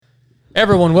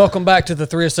Everyone, welcome back to the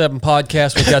 307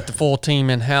 podcast. We've got the full team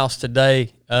in house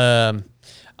today. I'm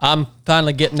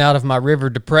finally getting out of my river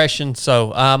depression,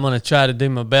 so I'm going to try to do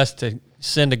my best to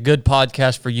send a good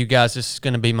podcast for you guys. This is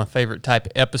going to be my favorite type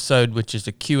of episode, which is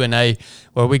a Q&A,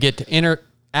 where we get to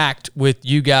interact with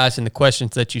you guys and the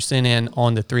questions that you sent in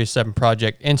on the 307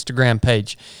 Project Instagram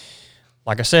page.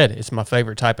 Like I said, it's my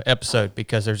favorite type of episode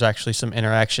because there's actually some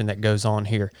interaction that goes on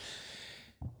here.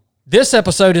 This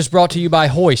episode is brought to you by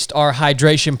Hoist, our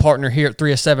hydration partner here at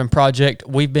 307 Project.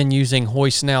 We've been using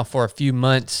Hoist now for a few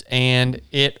months, and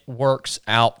it works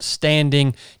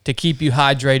outstanding to keep you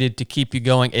hydrated, to keep you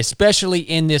going, especially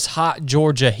in this hot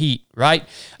Georgia heat, right?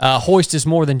 Hoist is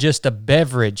more than just a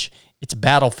beverage. It's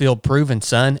battlefield proven,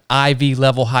 son. IV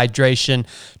level hydration,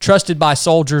 trusted by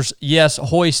soldiers. Yes,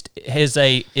 Hoist is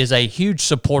a huge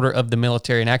supporter of the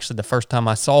military. And actually, the first time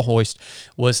I saw Hoist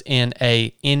was in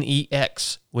a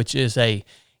NEX, which is a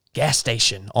gas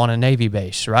station on a Navy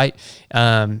base, right?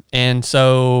 And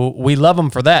so we love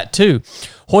them for that too.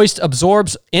 Hoist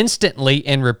absorbs instantly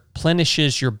and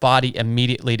replenishes your body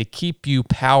immediately to keep you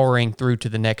powering through to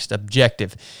the next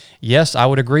objective. Yes, I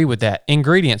would agree with that.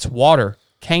 Ingredients: water,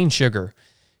 cane sugar,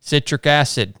 citric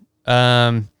acid,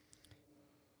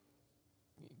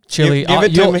 chili.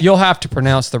 You'll have to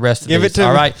pronounce the rest of these. Give it to me.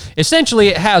 All right. Essentially,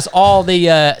 it has all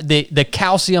the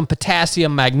calcium,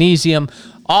 potassium, magnesium,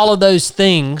 all of those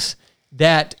things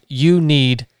that you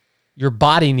need, your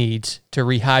body needs to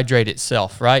rehydrate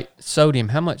itself, right? Sodium.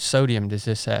 How much sodium does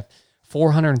this have?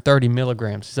 430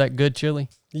 milligrams. Is that good, Chili?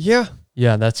 Yeah.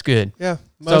 Yeah, that's good. Yeah,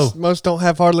 most don't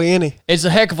have hardly any. It's a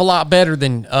heck of a lot better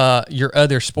than your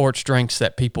other sports drinks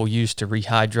that people use to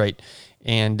rehydrate.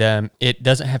 And it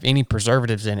doesn't have any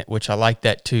preservatives in it, which I like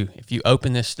that too. If you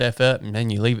open this stuff up and then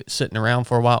you leave it sitting around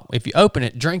for a while, if you open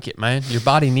it, drink it, man. Your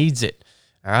body needs it,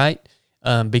 all right?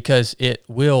 Because it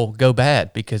will go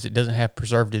bad because it doesn't have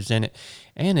preservatives in it.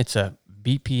 And it's a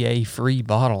BPA-free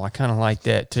bottle. I kind of like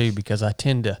that too because I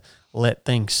tend to let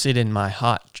things sit in my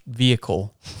hot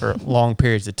vehicle for long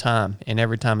periods of time. And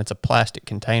every time it's a plastic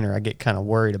container, I get kind of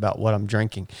worried about what I'm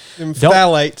drinking.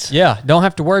 Phthalates. Don't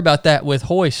have to worry about that with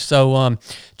Hoist. So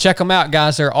check them out,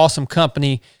 guys. They're an awesome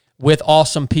company with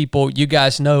awesome people. You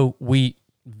guys know we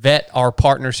vet our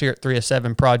partners here at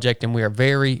 307 Project, and we are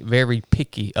very, very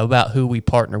picky about who we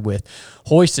partner with.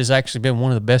 Hoist has actually been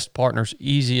one of the best partners,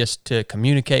 easiest to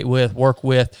communicate with, work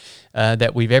with,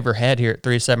 that we've ever had here at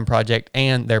 307 Project,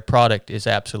 and their product is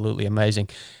absolutely amazing.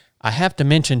 I have to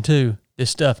mention, too, this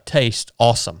stuff tastes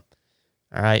awesome.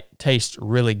 All right? Tastes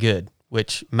really good,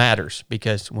 which matters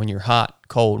because when you're hot,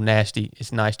 cold, nasty,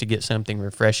 it's nice to get something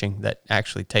refreshing that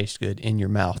actually tastes good in your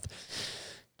mouth.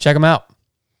 Check them out.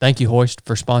 Thank you, Hoist,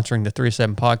 for sponsoring the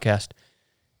 307 podcast.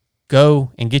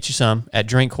 Go and get you some at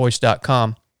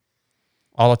drinkhoist.com.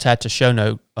 I'll attach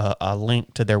a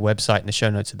link to their website in the show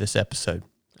notes of this episode.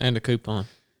 And a coupon.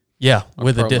 Yeah,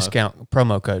 with a discount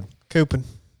promo code. Coupon.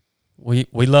 We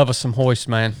love us some Hoist,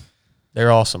 man.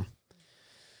 They're awesome.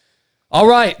 All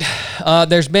right.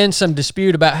 There's been some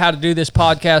dispute about how to do this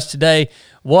podcast today.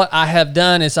 What I have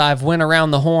done is I've went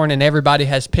around the horn and everybody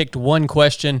has picked one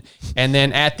question. And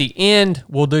then at the end,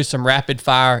 we'll do some rapid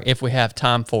fire if we have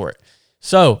time for it.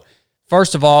 So,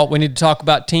 first of all, we need to talk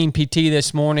about Team PT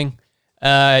this morning.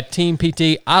 Team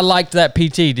PT, I liked that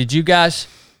PT. Did you guys?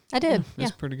 I did.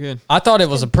 That's pretty good. I thought it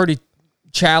was a pretty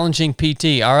challenging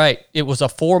PT. All right. It was a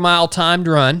 4-mile timed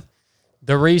run.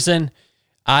 The reason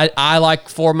I like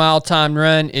 4-mile timed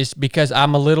run is because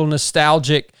I'm a little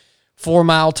nostalgic.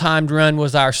 4-mile timed run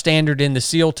was our standard in the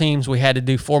SEAL teams. We had to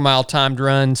do 4-mile timed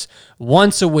runs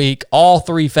once a week, all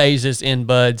 3 phases in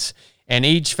BUD/S. And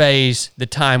each phase, the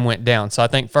time went down. So I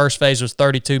think first phase was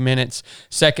 32 minutes.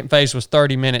 Second phase was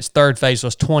 30 minutes. Third phase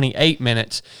was 28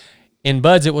 minutes. In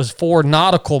BUD/S, it was 4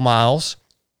 nautical miles.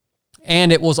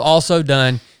 And it was also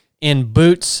done in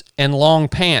boots and long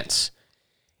pants.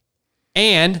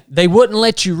 And they wouldn't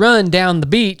let you run down the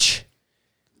beach,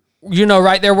 you know,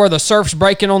 right there where the surf's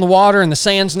breaking on the water and the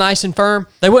sand's nice and firm.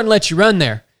 They wouldn't let you run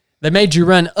there. They made you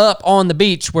run up on the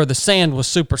beach where the sand was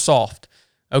super soft,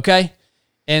 okay?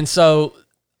 And so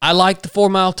I like the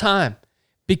 4-mile time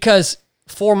because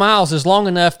 4 miles is long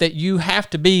enough that you have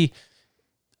to be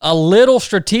a little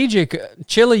strategic.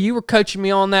 Chili, you were coaching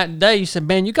me on that today. You said,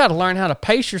 man, you got to learn how to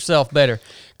pace yourself better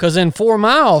because in 4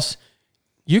 miles,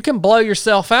 you can blow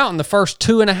yourself out in the first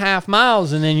 2.5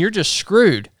 miles and then you're just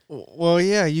screwed. Well,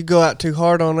 yeah, you go out too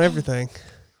hard on everything.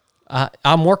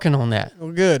 I'm working on that.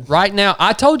 Well, good. Right now,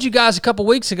 I told you guys a couple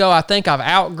weeks ago, I think I've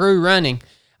outgrew running.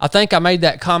 I think I made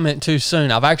that comment too soon.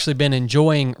 I've actually been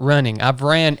enjoying running. I've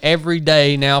ran every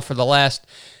day now for the last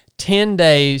 10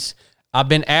 days. I've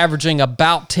been averaging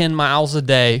about 10 miles a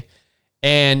day.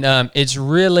 And it's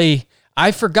really,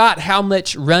 I forgot how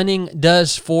much running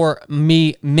does for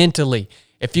me mentally.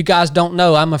 If you guys don't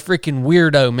know, I'm a freaking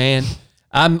weirdo, man.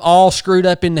 I'm all screwed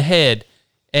up in the head.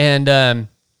 And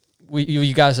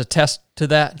you guys attest to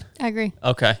that? I agree.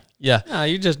 Okay. Yeah. No,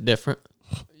 you're just different.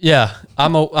 Yeah.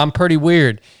 I'm pretty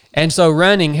weird. And so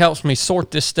running helps me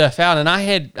sort this stuff out. And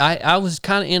I was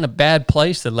kind of in a bad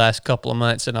place the last couple of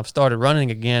months, and I've started running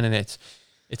again, and it's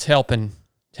helping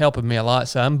me a lot.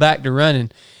 So I'm back to running.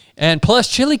 And plus,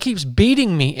 Chili keeps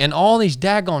beating me in all these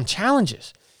daggone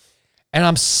challenges, and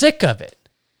I'm sick of it.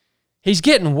 He's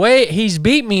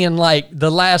beat me in like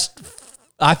the last.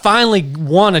 I finally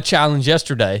won a challenge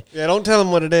yesterday. Yeah, don't tell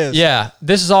him what it is. Yeah,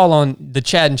 this is all on the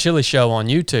Chad and Chili show on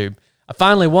YouTube. I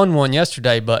finally won one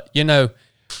yesterday, but Chili,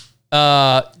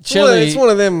 it's one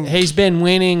of them. He's been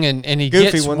winning, and he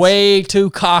goofy gets ones. way too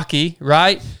cocky,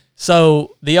 right?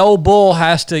 So the old bull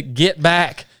has to get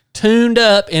back tuned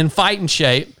up in fighting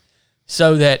shape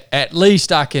so that at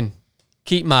least I can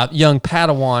keep my young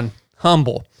Padawan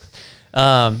humble.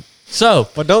 But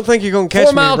don't think you're going to catch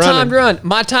me 4 mile running. timed run.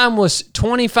 My time was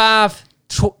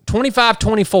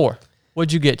 25:24.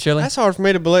 What'd you get, Chili? That's hard for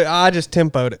me to believe. I just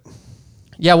tempoed it.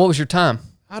 Yeah, what was your time?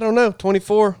 I don't know,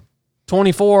 24.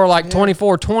 24, like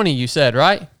 24:20, you said,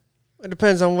 right? It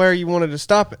depends on where you wanted to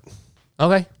stop it.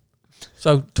 Okay.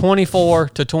 So 24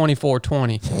 to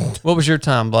 24:20. What was your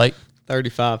time, Blake?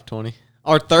 35-20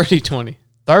 or 30-20.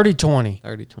 30:20.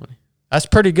 30-20. That's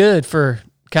pretty good for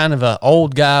kind of an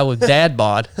old guy with dad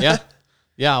bod. Yeah.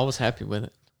 Yeah, I was happy with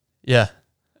it. Yeah.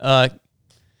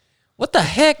 What the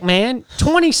heck, man?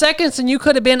 20 seconds and you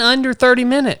could have been under 30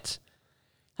 minutes.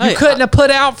 You Hey, couldn't have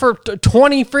put out for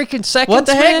 20 freaking seconds. What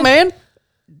the heck, man?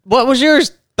 What was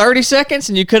yours? 30 seconds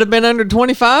and you could have been under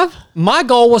 25? My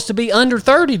goal was to be under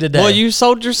 30 today. Well, you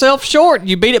sold yourself short.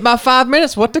 You beat it by 5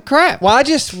 minutes. What the crap? Well, I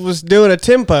just was doing a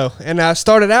tempo, and I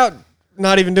started out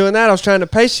not even doing that. I was trying to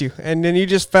pace you, and then you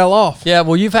just fell off. Yeah,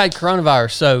 well, you've had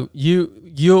coronavirus, so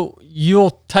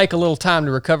you'll take a little time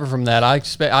to recover from that.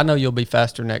 I know you'll be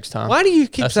faster next time. Why do you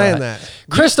keep That's saying all right. that?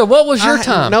 Krista, what was your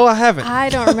time? No, I haven't. I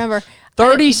don't remember.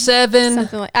 37.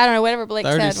 Something like, I don't know, whatever Blake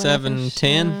said.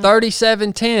 37-10.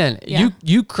 37:10. Yeah.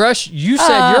 You crushed. You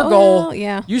said your goal. well,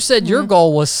 yeah. You said your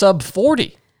goal was sub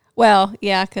 40. Well,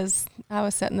 yeah, because I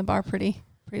was setting the bar pretty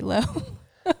low.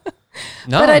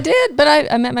 No, But I did. But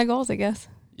I met my goals, I guess.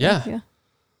 Yeah,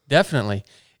 definitely.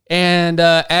 And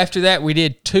after that, we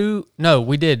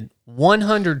did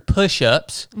 100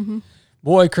 push-ups. Mm-hmm.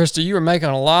 Boy, Krista, you were making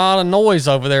a lot of noise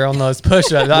over there on those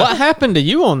push-ups. What happened to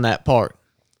you on that part?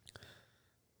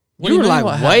 What do You you were mean,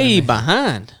 what like happened to way me?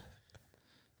 behind.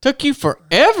 Took you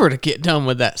forever to get done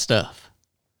with that stuff.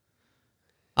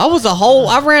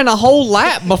 I ran a whole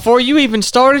lap before you even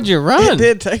started your run. It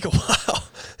did take a while.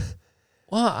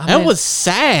 Well, That was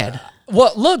sad.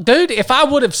 Well, look, dude, if I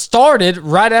would have started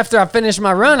right after I finished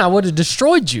my run, I would have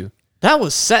destroyed you. That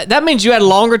was sad. That means you had a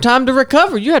longer time to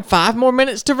recover. You had 5 more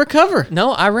minutes to recover.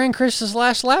 No, I ran Krista's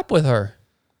last lap with her.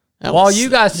 That While was- you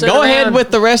guys sit go ahead around-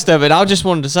 with the rest of it. I just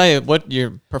wanted to say what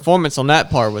your performance on that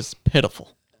part was pitiful.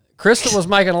 Krista was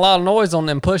making a lot of noise on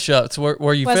them push-ups.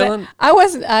 Were you Was feeling? it? I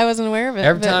wasn't aware of it.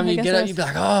 Every but time I you guess get I up, was- you'd be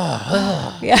like,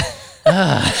 oh. yeah.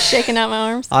 Shaking out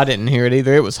my arms. I didn't hear it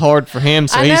either. It was hard for him,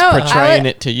 so I he's know. portraying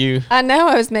it to you. I know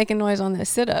I was making noise on those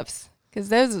sit-ups because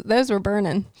those were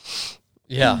burning.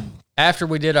 Yeah. After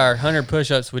we did our 100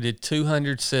 push-ups, we did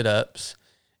 200 sit-ups,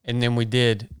 and then we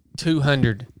did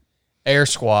 200 air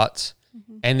squats,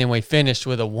 and then we finished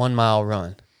with a 1 mile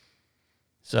run.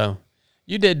 So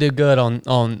you did do good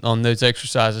on those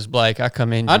exercises, Blake. I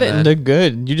commend you. I didn't man. do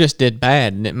good. You just did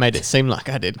bad, and it made it seem like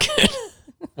I did good.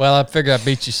 Well, I figured I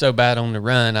beat you so bad on the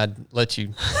run, I'd let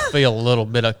you feel a little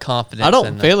bit of confidence. I in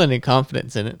don't the- feel any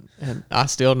confidence in it, and I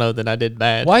still know that I did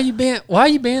bad. Why you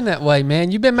being that way, man?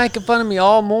 You've been making fun of me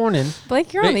all morning.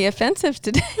 Blake, you're on the offensive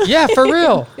today. Yeah, for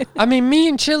real. I mean, me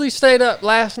and Chili stayed up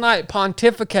last night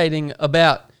pontificating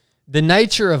about the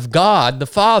nature of God, the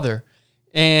Father,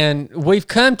 and we've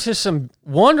come to some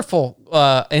wonderful,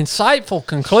 insightful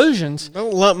conclusions.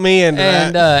 Don't lump me into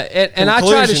And that. and I tried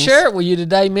to Conclusions. share it with you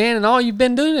today, man, and all you've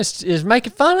been doing is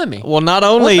making fun of me. Well, not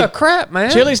only What the crap,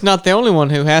 man? Chili's not the only one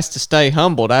who has to stay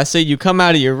humbled. I see you come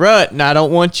out of your rut, and I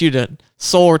don't want you to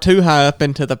soar too high up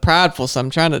into the prideful, so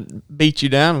I'm trying to beat you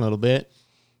down a little bit.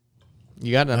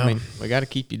 You got to, I mean, we got to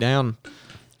keep you down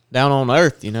on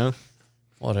earth, you know.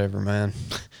 Whatever, man.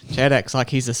 Chad acts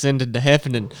like he's ascended to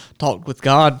heaven and talked with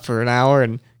God for an hour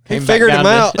and came back figured down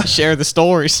him to out. share the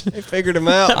stories. They figured him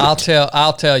out. I'll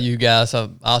tell you guys.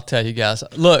 I'll tell you guys.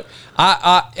 Look,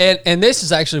 and this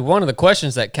is actually one of the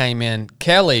questions that came in.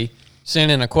 Kelly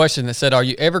sent in a question that said, "Are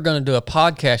you ever going to do a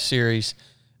podcast series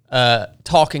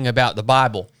talking about the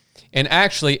Bible. And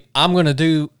actually, I want to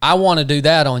do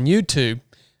that on YouTube.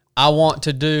 I want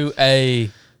to do a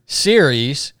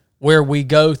series where we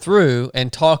go through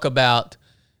and talk about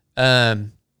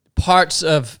parts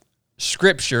of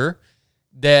Scripture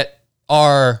that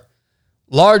are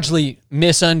largely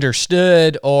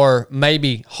misunderstood or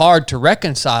maybe hard to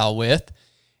reconcile with.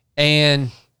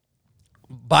 And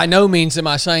by no means am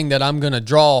I saying that I'm going to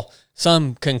draw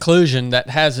some conclusion that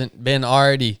hasn't been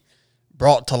already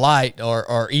brought to light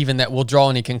or even that we'll draw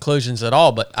any conclusions at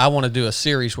all. But I want to do a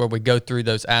series where we go through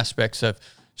those aspects of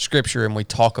Scripture and we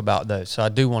talk about those. So I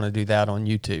do want to do that on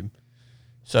YouTube.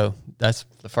 So that's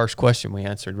the first question we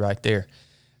answered right there.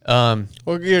 Well,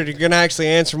 you're going to actually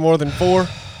answer more than 4.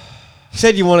 You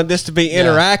said you wanted this to be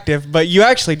interactive, but you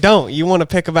actually don't. You want to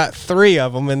pick about 3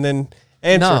 of them and then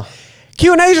answer. No.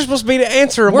 Q&As are supposed to be to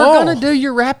answer them all. We're going to do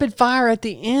your rapid fire at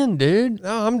the end, dude.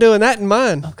 No, I'm doing that in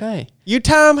mine. Okay. You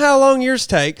time how long yours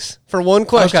takes for one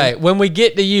question. Okay, when we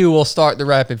get to you, we'll start the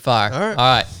rapid fire. All right.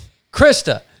 All right.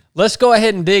 Krista, let's go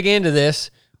ahead and dig into this.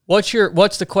 What's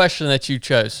the question that you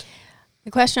chose?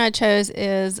 The question I chose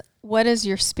is, what is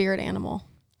your spirit animal?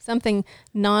 Something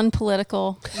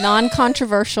non-political,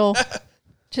 non-controversial,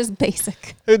 just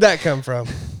basic. Who'd that come from?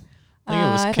 I think it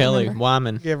I was don't Kelly remember.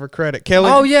 Wyman. Give her credit. Kelly?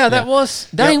 Oh, yeah, that was...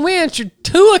 Dang, we answered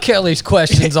 2 of Kelly's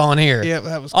questions on here. Yeah,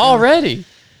 that was Kelly. already.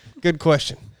 Good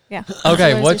question. Yeah.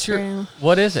 Okay, What is spirit animal?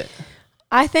 what is it?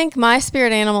 I think my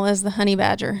spirit animal is the honey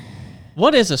badger.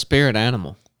 What is a spirit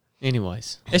animal,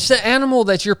 anyways? It's the animal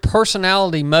that your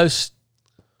personality most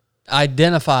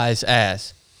identifies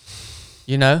as.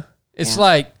 You know? It's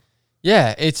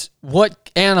it's what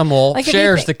animal Like if you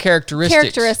shares think- the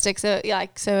characteristics.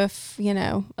 So if,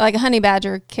 like a honey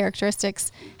badger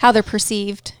characteristics, how they're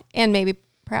perceived and maybe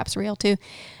perhaps real too.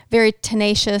 Very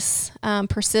tenacious,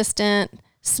 persistent,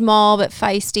 small but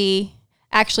feisty,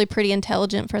 actually pretty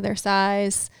intelligent for their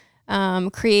size,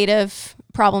 creative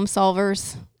problem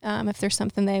solvers. If there's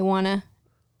something they want to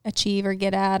achieve or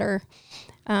get at, or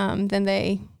then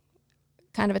they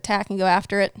kind of attack and go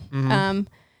after it. Mm-hmm.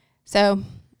 So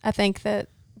I think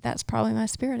that's probably my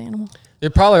spirit animal. You're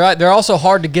probably right. They're also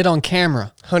hard to get on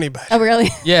camera. Honey badger. Oh, really?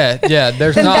 Yeah.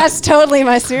 There's Then not that's totally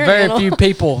my spirit very animal. few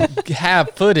people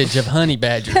have footage of honey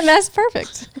badgers. And that's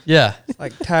perfect. Yeah.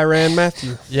 Like Tyrann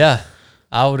Matthew. Yeah.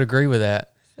 I would agree with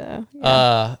that. So,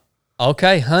 yeah.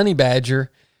 Okay, honey badger.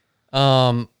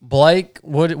 Blake,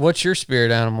 what's your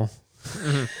spirit animal?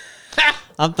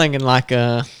 I'm thinking like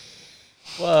a...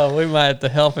 Well, we might have to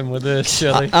help him with this,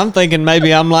 Chili. I'm thinking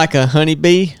maybe I'm like a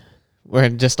honeybee. We're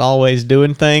just always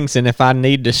doing things, and if I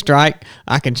need to strike,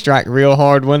 I can strike real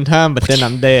hard one time, but then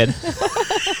I'm dead.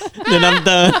 Then I'm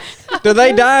done. Do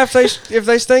they die if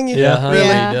they sting you? Yeah, honey Really?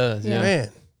 bee Yeah. does. Yeah. Man,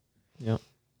 Yep.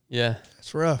 Yeah.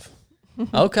 that's rough.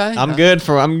 Okay. I'm good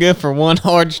for one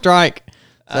hard strike.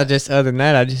 So other than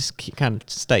that, I just kind of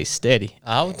stay steady.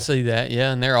 I would see that.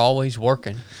 Yeah, and they're always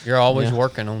working. You're always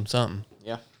working on something.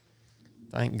 Yeah.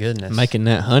 Thank goodness. Making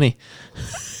that honey.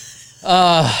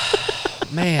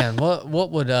 Man, what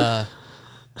would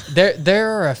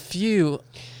there are a few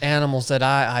animals that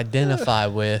I identify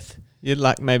with. You'd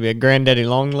like maybe a granddaddy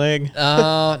long leg?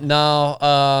 No.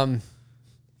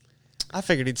 I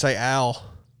figured he'd say owl.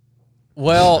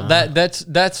 Well,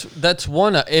 that's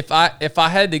one. If I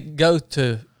had to go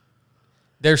to,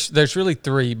 there's really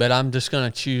 3, but I'm just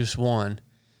gonna choose one.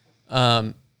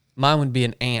 Mine would be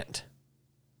an ant.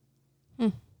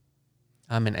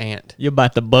 I'm an ant. You'll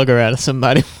bite the bugger out of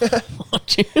somebody,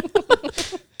 won't you?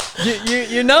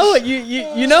 You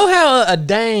know how a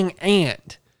dang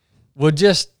ant would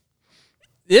just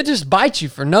bite you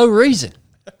for no reason.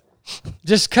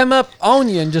 Just come up on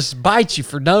you and just bite you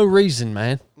for no reason,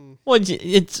 man. Well,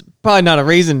 it's probably not a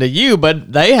reason to you,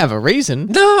 but they have a reason.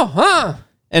 No,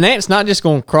 An ant's not just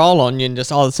going to crawl on you and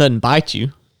just all of a sudden bite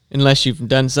you unless you've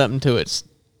done something to its...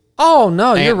 Oh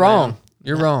no, you're Ant-Man. wrong.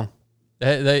 You're wrong.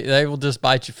 They will just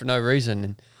bite you for no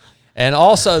reason, and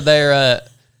also they're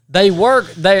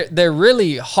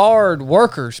really hard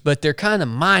workers, but they're kind of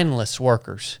mindless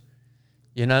workers.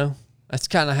 You know, that's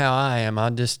kind of how I am. I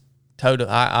can just tote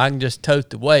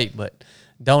the weight, but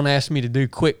don't ask me to do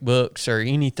QuickBooks or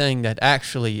anything that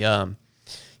actually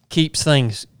keeps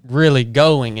things really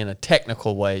going in a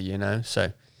technical way. You know,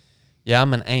 so yeah,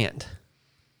 I'm an ant.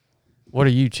 What are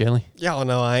you, Chili? Y'all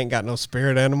know I ain't got no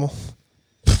spirit animal.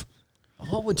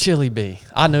 What would Chili be?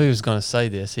 I knew he was going to say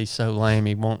this. He's so lame.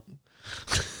 He won't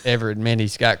ever admit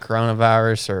he's got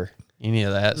coronavirus or any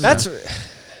of that. So, That's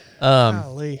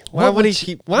golly. Why what would he would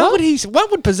keep?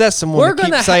 What would possess someone We're to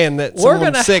keep gonna saying that we're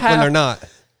someone's gonna sick when have- they're not?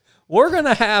 we're going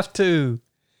to have to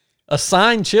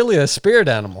assign Chili a spirit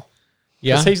animal.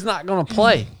 Yeah. Because he's not going to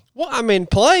play. Well, I mean,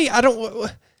 play. I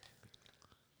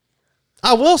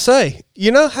will say,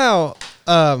 you know how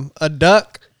a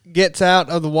duck gets out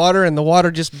of the water and the water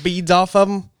just beads off of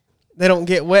them? They don't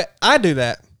get wet. I do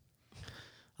that.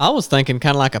 I was thinking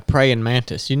kind of like a praying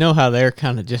mantis. You know how they're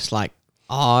kind of just like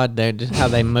odd? They're just how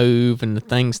they move and the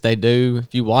things they do.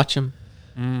 If you watch them,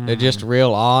 they're just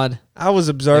real odd. I was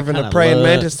observing a praying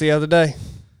mantis the other day.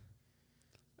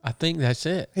 I think that's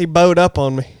it. He bowed up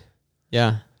on me.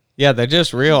 Yeah. Yeah, they're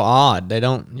just real odd. They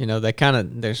don't, they kind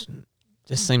of, there's,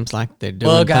 just seems like they're doing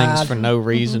Bug-eyed. things for no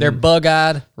reason. They're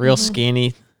bug-eyed. real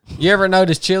skinny. You ever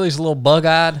notice Chili's a little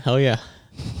bug-eyed? Oh, yeah.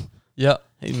 Yep.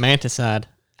 He's mantis-eyed.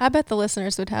 I bet the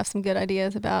listeners would have some good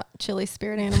ideas about Chili's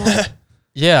spirit animal.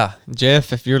 Yeah.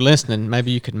 Jeff, if you're listening, maybe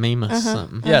you could meme us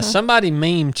something. Yeah, somebody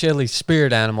meme Chili's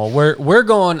spirit animal. We're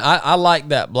going, I like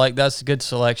that, Blake. That's a good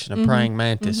selection of praying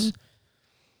mantis.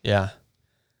 Yeah.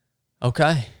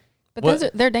 Okay.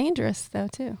 But they're dangerous, though,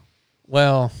 too.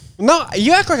 Well, No,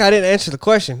 you act like I didn't answer the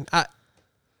question. I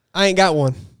ain't got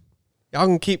one. Y'all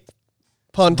can keep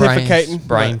pontificating.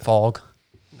 brain but- fog.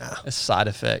 No. It's a side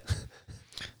effect.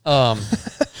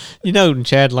 When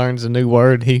Chad learns a new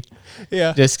word, he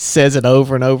Yeah. just says it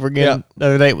over and over again. Yeah. The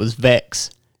other day it was vex.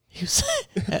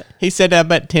 He said that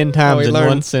about 10 times he in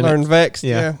one sentence. learned vexed.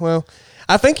 Yeah. Yeah. Well,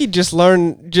 I think he just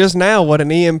learned just now what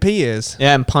an EMP is.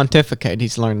 Yeah, and pontificate,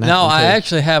 he's learned that. No, one I too.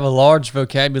 actually have a large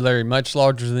vocabulary, much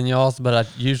larger than y'all's, but I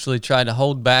usually try to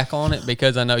hold back on it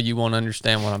because I know you won't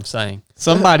understand what I'm saying.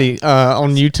 Somebody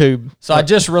on YouTube, So I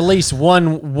just release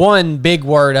one big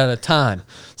word at a time.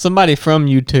 somebody from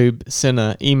YouTube sent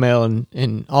an email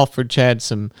and offered Chad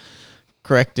some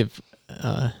corrective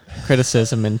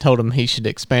criticism and told him he should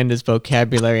expand his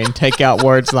vocabulary and take out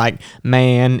words like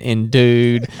man and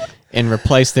dude and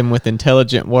replace them with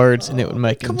intelligent words, and it would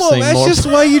make him Come on, seem that's more just the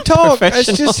way you talk. That's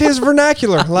professional. just his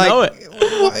vernacular. Like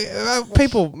know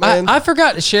people, man. I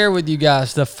forgot to share with you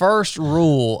guys the first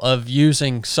rule of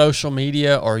using social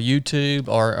media or YouTube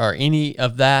or any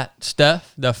of that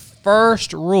stuff. The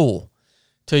first rule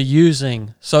to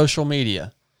using social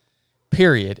media,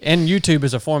 period, and YouTube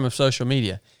is a form of social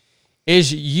media,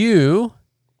 is you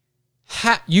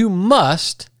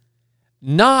must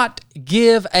not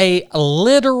give a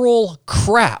literal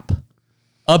crap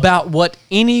about what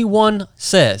anyone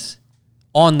says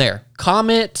on there.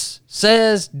 Comments,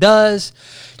 says, does.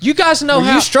 You guys know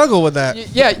how you struggle with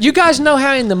that. Yeah, you guys know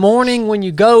how in the morning when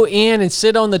you go in and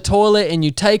sit on the toilet and you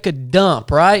take a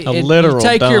dump, right? A literal You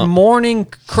take your dump. morning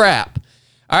crap.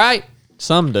 All right?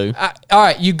 Some do. All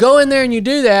right, you go in there and you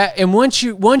do that, and once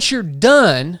you're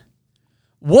done,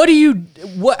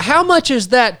 how much is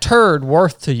that turd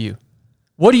worth to you?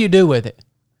 What do you do with it?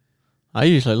 I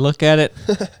usually look at it,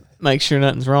 make sure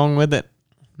nothing's wrong with it,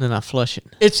 then I flush it.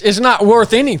 It's not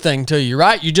worth anything to you,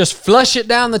 right? You just flush it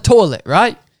down the toilet,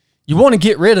 right? You want to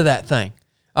get rid of that thing.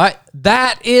 All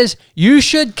right? You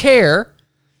should care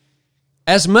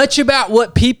as much about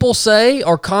what people say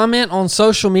or comment on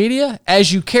social media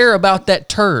as you care about that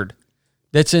turd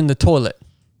that's in the toilet.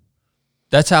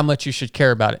 That's how much you should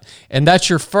care about it. And that's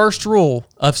your first rule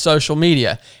of social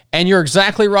media. And you're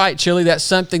exactly right, Chili. That's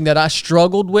something that I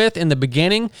struggled with in the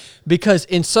beginning because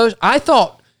I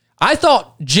thought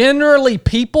generally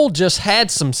people just had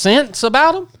some sense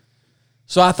about them.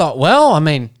 So I thought,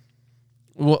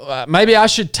 maybe I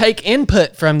should take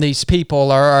input from these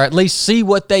people or at least see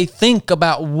what they think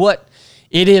about what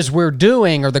it is we're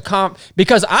doing or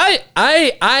because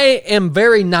I am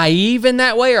very naive in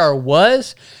that way, or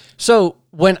was. So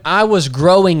when I was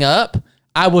growing up,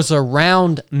 I was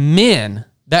around men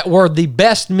that were the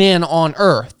best men on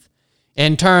earth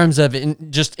in terms of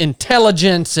just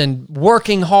intelligence and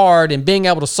working hard and being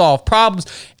able to solve problems.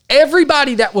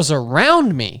 Everybody that was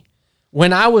around me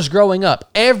when I was growing up,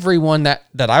 everyone that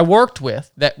I worked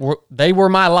with, they were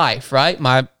my life, right?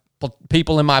 My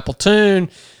people in my platoon,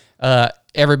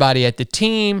 everybody at the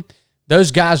team,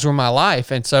 those guys were my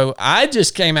life. And so I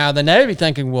just came out of the Navy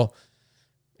thinking, well,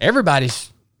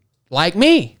 everybody's like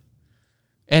me.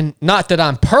 And not that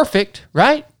I'm perfect,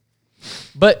 right?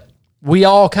 But we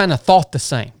all kind of thought the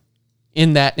same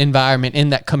in that environment, in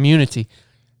that community.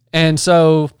 And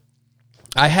so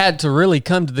I had to really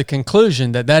come to the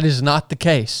conclusion that that is not the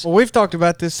case. Well, we've talked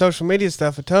about this social media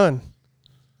stuff a ton.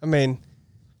 I mean,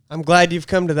 I'm glad you've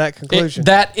come to that conclusion.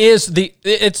 It's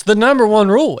the number one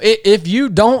rule. If you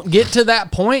don't get to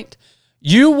that point,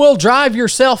 you will drive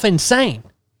yourself insane.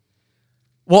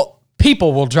 Well,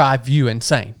 people will drive you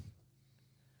insane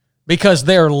because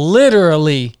they're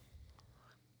literally,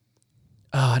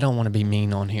 I don't want to be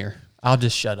mean on here. I'll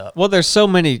just shut up. Well, there's so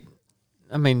many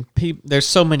I mean, there's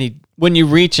so many. When you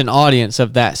reach an audience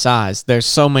of that size, there's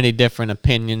so many different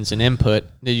opinions and input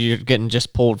that you're getting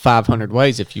just pulled 500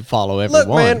 ways if you follow every Look,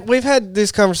 one. man, we've had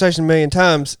this conversation a million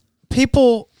times.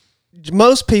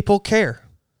 Most people care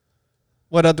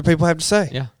what other people have to say.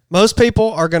 Yeah. Most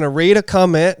people are going to read a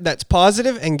comment that's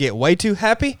positive and get way too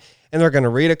happy, and they're going to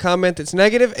read a comment that's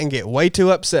negative and get way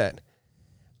too upset.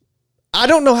 I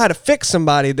don't know how to fix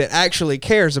somebody that actually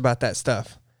cares about that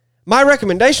stuff. My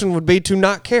recommendation would be to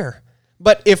not care.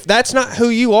 But if that's not who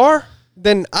you are,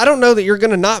 then I don't know that you're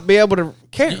going to not be able to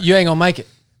care. You ain't gonna make it.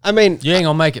 I mean, You ain't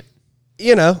gonna make it.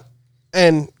 you know,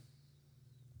 and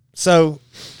so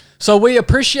So we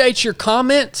appreciate your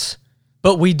comments,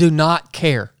 but we do not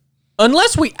care.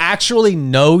 Unless we actually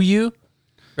know you,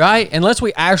 right? Unless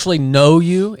we actually know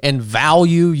you and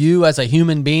value you as a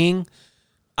human being,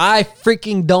 I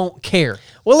freaking don't care.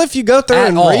 well, if you go through At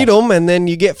and all. read them and then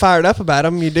you get fired up about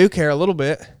them, you do care a little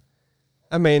bit.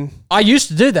 I mean, I used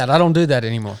to do that. I don't do that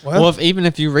anymore. Well, even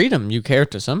if you read them, you care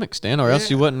to some extent, or else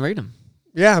you wouldn't read them.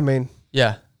 yeah, I mean,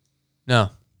 Yeah. No.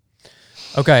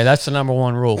 Okay, that's the number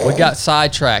one rule. We got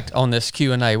sidetracked on this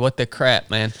Q&A. What the crap,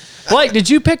 man? Blake, did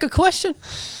you pick a question?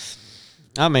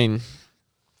 I mean,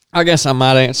 I guess I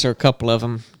might answer a couple of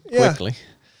them Yeah. quickly.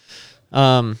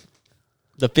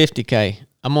 The 50K.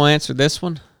 I'm going to answer this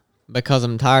one because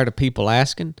I'm tired of people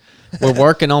asking. We're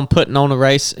working on putting on a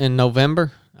race in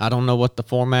November. I don't know what the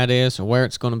format is or where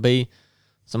it's going to be.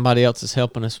 Somebody else is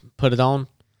helping us put it on.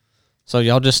 So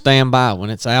y'all just stand by. When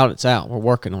it's out, it's out. We're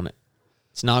working on it.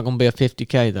 It's not going to be a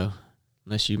 50K, though,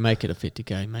 unless you make it a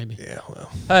 50K, maybe. yeah,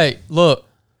 well, Hey, look,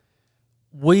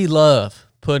 we love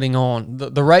putting on.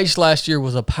 The race last year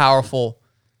was a powerful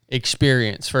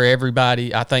experience for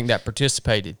everybody, I think, that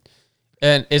participated.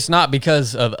 And it's not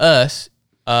because of us.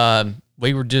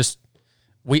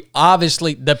 We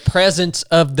obviously, the presence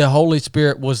of the Holy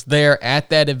Spirit was there at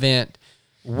that event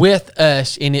with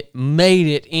us, and it made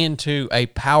it into a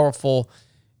powerful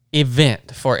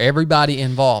event for everybody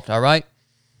involved, all right?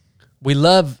 We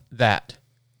love that,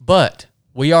 but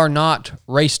we are not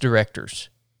race directors,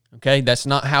 okay? That's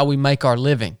not how we make our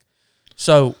living.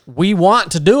 So we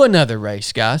want to do another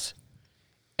race, guys,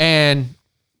 and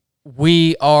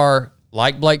we are,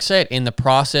 like Blake said, in the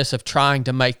process of trying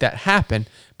to make that happen,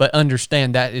 but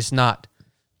understand that is not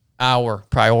our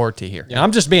priority here. And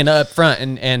I'm just being upfront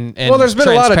and well, there's been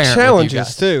a lot of transparent with you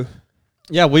challenges guys. too.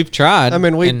 Yeah, we've tried. I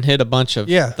mean, and hit a bunch of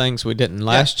things we didn't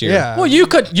last year. Yeah. Well, you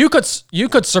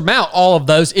could surmount all of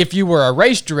those if you were a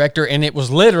race director and it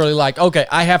was literally like, okay,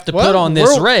 I have to put on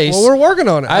this race. Well, we're working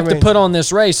on it. I have to put on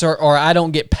this race or I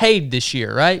don't get paid this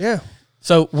year, right? Yeah.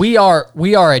 So we are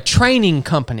a training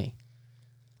company.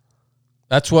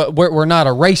 That's what we're not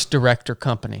a race director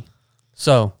company.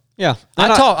 So Yeah.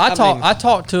 I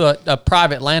talked to a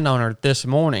private landowner this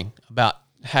morning about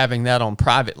having that on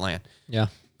private land. Yeah.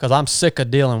 Because I'm sick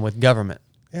of dealing with government.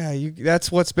 Yeah,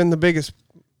 that's what's been the biggest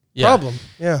Yeah. problem.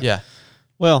 Yeah. Yeah.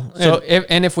 Well, So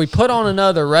if we put on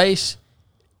another race,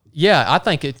 yeah, I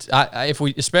think if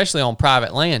we, especially on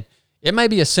private land, it may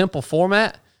be a simple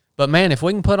format, but man, if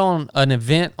we can put on an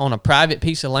event on a private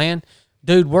piece of land,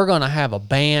 dude, we're going to have a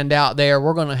band out there.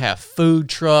 We're going to have food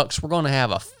trucks. We're going to have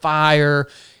a fire.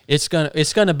 It's going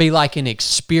to be like an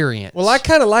experience. Well, I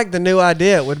kind of like the new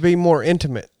idea. It would be more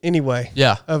intimate anyway.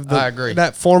 Yeah, Of I agree.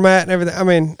 That format and everything. I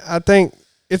mean, I think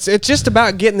it's just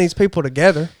about getting these people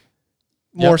together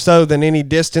more so than any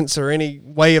distance or any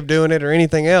way of doing it or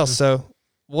anything else. So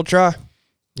we'll try.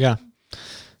 yeah.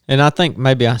 And I think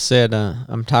maybe I said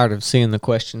I'm tired of seeing the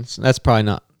questions. That's probably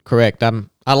not correct.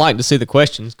 I like to see the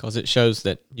questions because it shows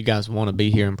that you guys want to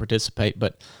be here and participate,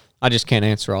 but I just can't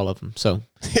answer all of them. So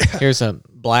here's a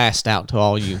blast out to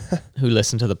all you who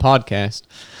listen to the podcast.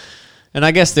 And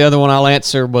I guess the other one I'll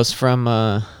answer was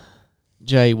from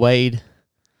Jay Wade.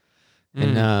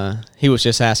 And he was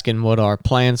just asking what our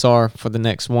plans are for the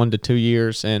next 1 to 2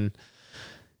 years. And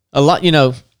a lot,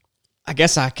 I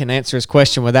guess I can answer his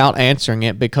question without answering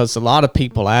it because a lot of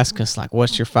people ask us, like,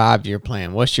 what's your 5-year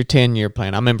plan? What's your 10-year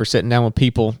plan? I remember sitting down with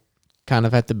people kind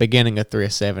of at the beginning of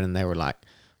 307, and they were like,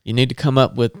 you need to come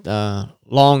up with a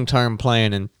long-term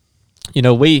plan. And,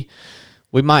 we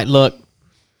might look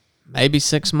maybe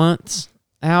 6 months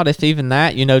out, if even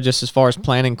that, just as far as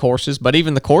planning courses. But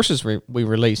even the courses we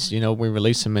release, we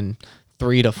release them in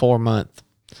 3 to 4 month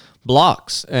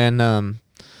blocks. And,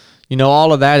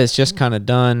 all of that is just kind of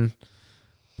done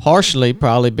partially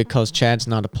probably because Chad's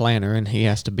not a planner and he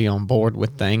has to be on board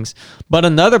with things. But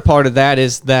another part of that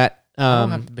is that I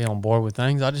don't have to be on board with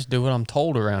things. I just do what I'm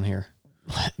told around here.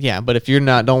 yeah, but if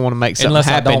don't want to make something Unless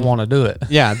happen, I don't want to do it.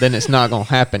 yeah, then it's not going to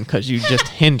happen because you just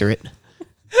hinder it.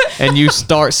 and you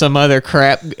start some other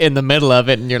crap in the middle of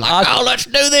it, and you're like, "Oh, let's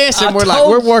do this," and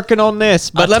we're working on this.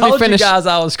 But let me finish, you guys.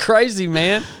 I was crazy,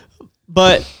 man.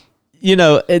 But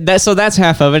that's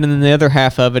half of it, and then the other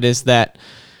half of it is that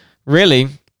really,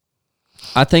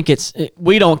 I think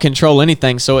we don't control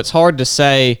anything, so it's hard to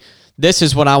say this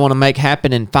is what I want to make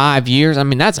happen in 5 years. I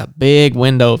mean, that's a big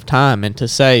window of time, and to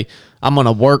say I'm going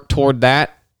to work toward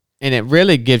that, and it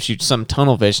really gives you some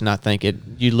tunnel vision. I think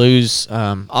you lose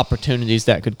opportunities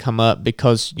that could come up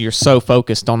because you're so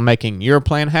focused on making your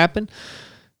plan happen.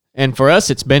 And for us,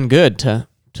 it's been good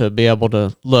to be able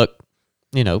to look,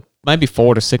 maybe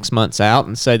 4 to 6 months out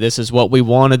and say this is what we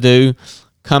want to do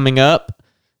coming up,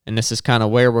 and this is kind of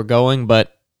where we're going.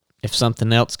 But if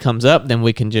something else comes up, then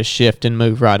we can just shift and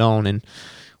move right on. And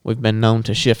we've been known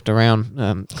to shift around.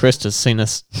 Krista's seen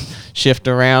us shift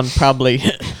around probably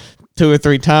 2 or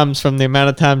 3 times from the amount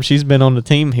of time she's been on the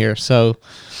team here. So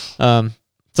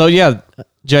yeah,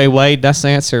 Jay Wade, that's the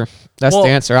answer. That's the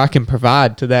answer I can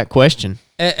provide to that question.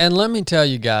 And let me tell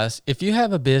you guys, if you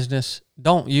have a business,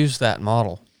 don't use that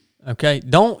model. Okay,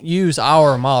 don't use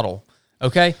our model.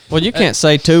 Okay. Well, you can't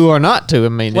say to or not to. I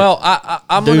mean, well,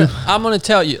 I'm gonna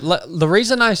tell you the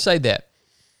reason I say that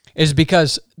is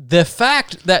because the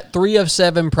fact that 3 of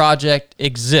 7 project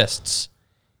exists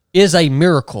is a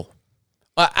miracle.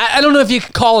 I don't know if you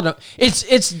could call it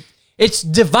it's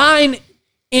divine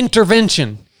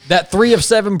intervention that 3 of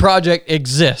 7 project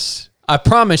exists. I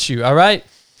promise you. All right.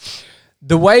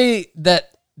 The way that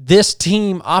this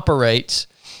team operates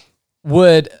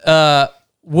would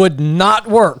not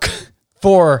work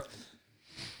for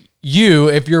you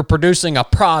if you're producing a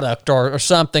product or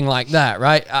something like that,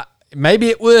 right? Maybe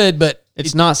it would, but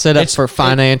it's not set up for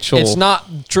financial. It's not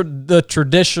the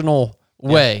traditional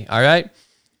way, all right?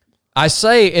 I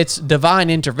say it's divine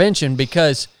intervention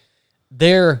because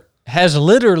there has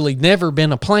literally never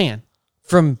been a plan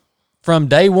from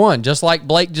day one, just like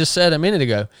Blake just said a minute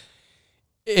ago.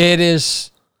 It is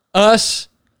us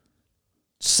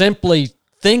simply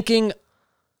thinking,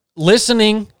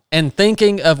 listening, and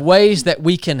thinking of ways that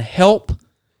we can help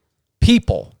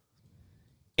people,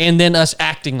 and then us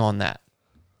acting on that.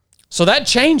 So that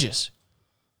changes.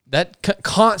 That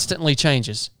constantly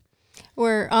changes.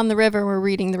 We're on the river. We're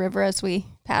reading the river as we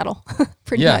paddle,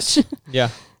 pretty Yes. much. Yeah.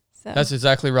 So, that's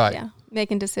exactly right. yeah,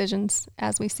 making decisions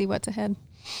as we see what's ahead.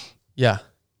 Yeah.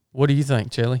 What do you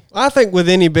think, Chili? I think with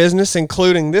any business,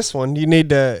 including this one, you need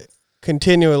to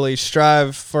continually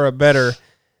strive for a better,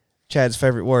 Chad's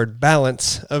favorite word,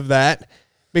 balance of that.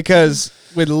 Because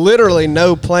with literally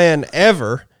no plan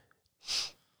ever,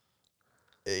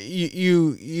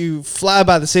 you fly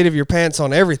by the seat of your pants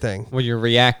on everything. Well, you're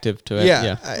reactive to it.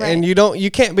 Yeah. And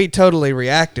you can't be totally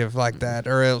reactive like that,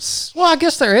 or else Well, I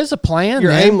guess there is a plan.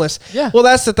 you're man. aimless. Yeah. Well,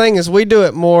 that's the thing is we do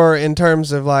it more in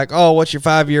terms of like, oh, what's your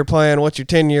 5-year plan? What's your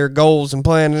 10-year goals and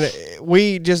plan? And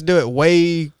we just do it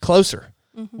way closer,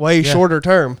 way shorter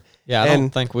term. Yeah, I don't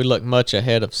think we look much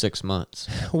ahead of 6 months.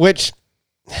 Which,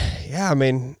 yeah, I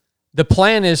mean, The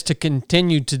plan is to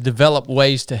continue to develop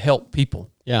ways to help people.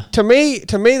 Yeah. to me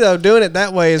though, doing it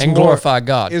that way is And more, glorify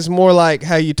God. Is more like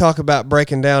how you talk about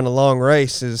breaking down a long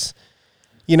race. Is,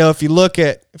 if you look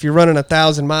at if you're running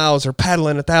 1,000 miles or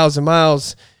paddling 1,000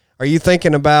 miles, are you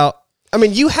thinking about? I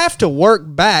mean, you have to work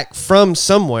back from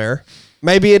somewhere.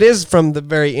 Maybe it is from the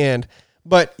very end,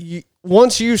 but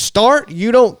once you start,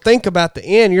 you don't think about the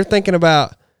end. You're thinking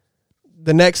about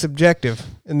the next objective,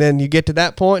 and then you get to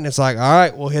that point, and it's like, all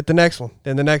right, we'll hit the next one,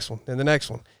 then the next one, then the next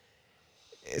one.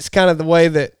 It's kind of the way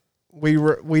that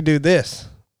we do this.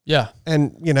 Yeah.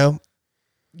 And,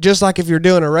 just like if you're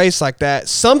doing a race like that,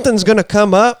 something's going to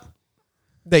come up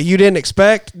that you didn't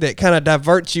expect that kind of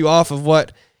diverts you off of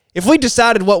what, if we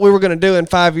decided what we were going to do in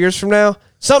 5 years from now,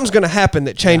 something's going to happen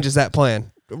that changes that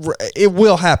plan. It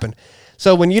will happen.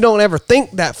 So when you don't ever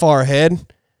think that far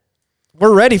ahead,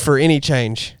 we're ready for any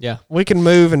change. Yeah. We can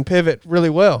move and pivot really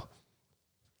well.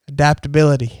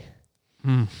 Adaptability.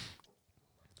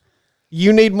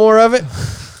 You need more of it,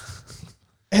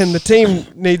 and the team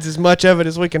needs as much of it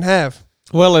as we can have.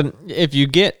 Well, and if you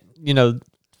get,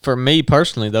 for me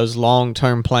personally, those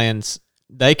long-term plans,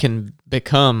 they can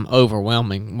become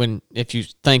overwhelming if you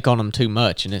think on them too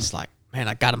much, and it's like, man,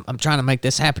 I'm trying to make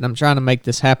this happen. I'm trying to make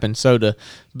this happen. So to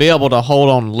be able to hold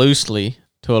on loosely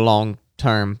to a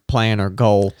long-term plan or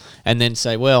goal and then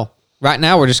say, well, right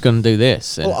now we're just going to do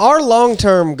this. And, Well, our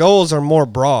long-term goals are more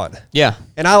broad. yeah.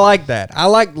 And I like that. I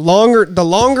like the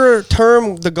longer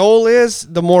term the goal is,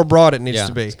 the more broad it needs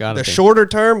to be. it's gotta The be. shorter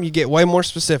term, you get way more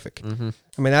specific. I mean,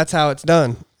 that's how it's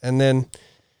done. And then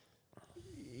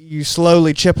you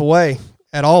slowly chip away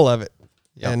at all of it.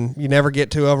 Yep. And you never get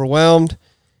too overwhelmed.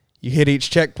 You hit each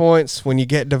checkpoints. When you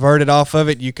get diverted off of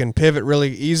it, you can pivot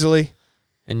really easily.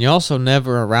 And you also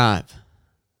never arrive.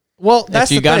 Well, that's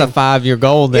if you the got thing. a 5-year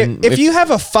goal, then If you have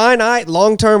a finite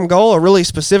long-term goal, a really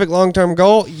specific long-term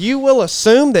goal, you will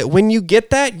assume that when you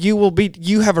get that,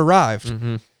 you have arrived.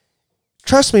 Mm-hmm.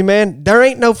 Trust me, man, there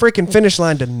ain't no freaking finish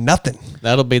line to nothing.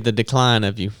 that'll be the decline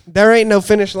of you. There ain't no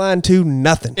finish line to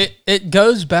nothing. It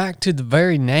goes back to the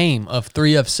very name of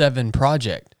 3 of 7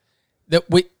 project.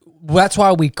 That's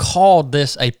why we called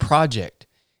this a project,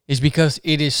 is because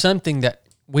it is something that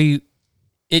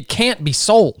it can't be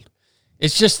sold.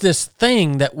 It's just this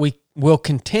thing that we will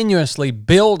continuously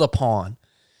build upon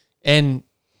and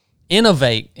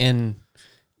innovate and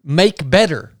make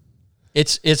better.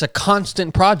 It's a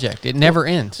constant project. It never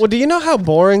ends. Well, do you know how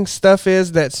boring stuff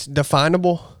is that's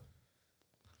definable?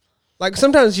 Like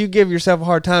sometimes you give yourself a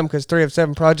hard time because 3 of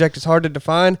 7 project is hard to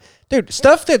define. Dude,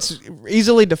 stuff that's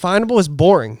easily definable is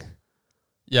boring.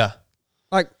 Yeah.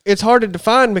 Like it's hard to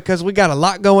define because we got a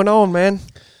lot going on, man.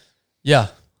 Yeah.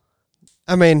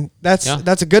 I mean, that's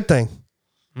a good thing.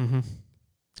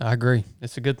 I agree.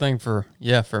 It's a good thing for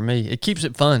me. It keeps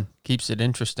it fun, keeps it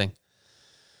interesting.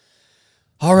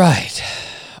 All right.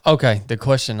 Okay, the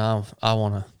question I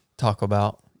want to talk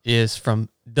about is from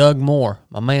Doug Moore,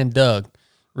 my man Doug.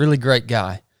 Really great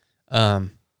guy.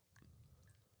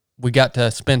 We got to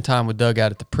spend time with Doug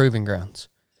out at the Proving Grounds.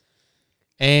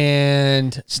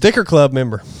 And Sticker Club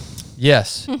member.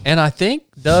 yes, and I think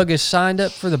Doug is signed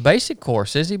up for the basic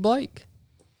course. Is he, Blake?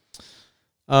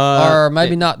 Or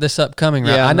maybe not this upcoming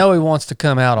round. yeah, I know he wants to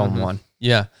come out on one.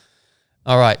 Yeah.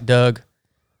 All right, Doug.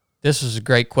 This is a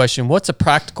great question. What's a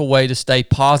practical way to stay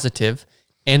positive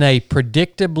in a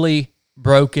predictably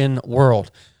broken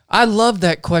world? I love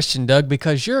that question, Doug,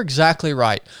 because you're exactly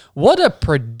right. What a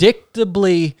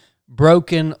predictably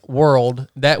broken world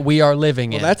that we are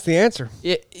living in. That's the answer.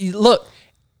 Look,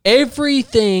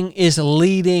 everything is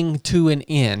leading to an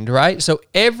end, right? So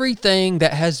everything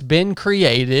that has been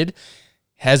created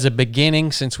has a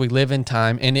beginning since we live in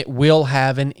time, and it will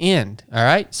have an end, all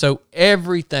right? So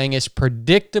everything is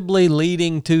predictably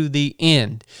leading to the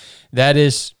end. That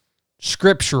is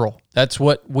scriptural. That's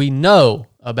what we know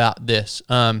about this.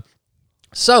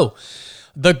 So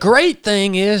the great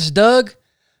thing is, Doug,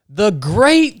 there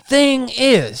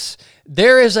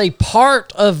is a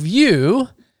part of you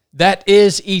that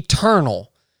is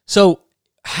eternal. So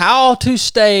how to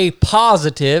stay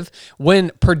positive when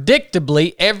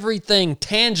predictably everything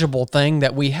tangible thing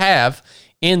that we have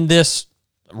in this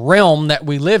realm that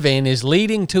we live in is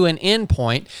leading to an end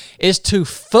point is to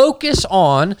focus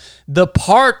on the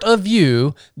part of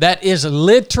you that is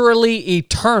literally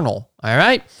eternal, all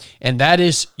right? And that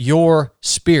is your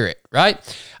spirit, right?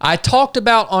 I talked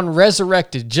about on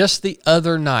Resurrected just the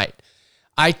other night.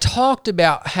 I talked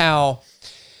about how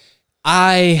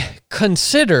I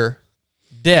consider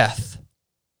death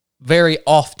very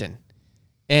often,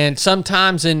 and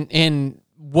sometimes in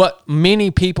what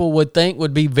many people would think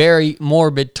would be very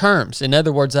morbid terms. In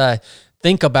other words, I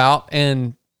think about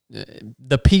and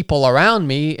the people around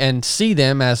me and see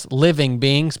them as living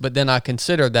beings, but then I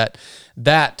consider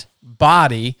that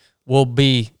body will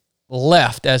be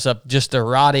left as just a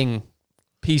rotting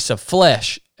piece of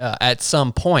flesh at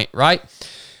some point, right?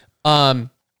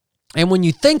 And when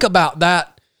you think about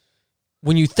that,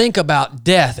 when you think about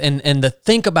death and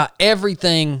think about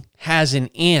everything has an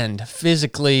end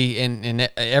physically and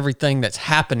everything that's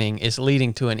happening is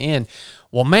leading to an end.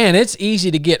 Well, man, it's easy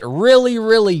to get really,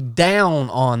 really down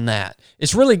on that.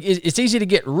 It's easy to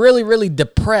get really, really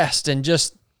depressed and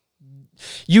just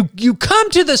you come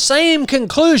to the same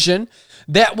conclusion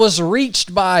that was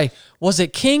reached by, was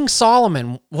it King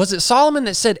Solomon? Was it Solomon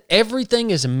that said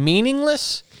everything is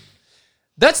meaningless?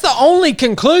 That's the only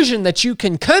conclusion that you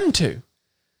can come to.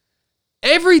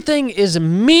 Everything is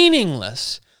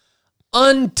meaningless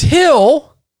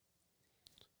until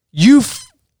you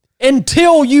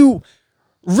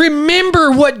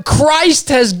remember what Christ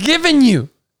has given you.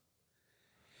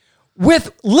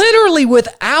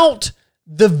 Without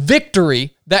the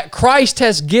victory that Christ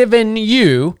has given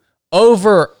you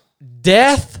over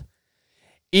death,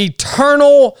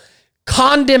 eternal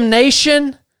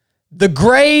condemnation, the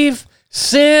grave,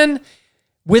 sin,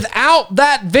 without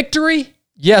that victory,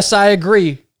 yes, I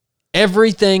agree.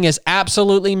 Everything is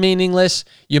absolutely meaningless.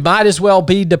 You might as well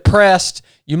be depressed.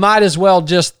 You might as well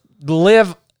just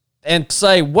live and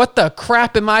say, what the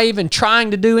crap am I even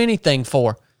trying to do anything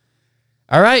for?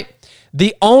 All right?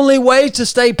 The only way to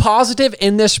stay positive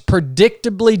in this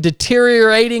predictably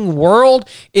deteriorating world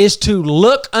is to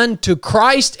look unto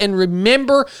Christ and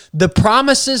remember the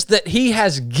promises that He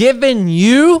has given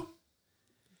you.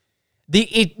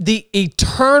 the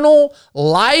eternal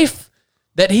life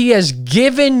that he has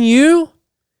given you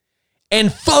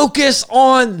and focus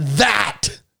on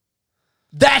that.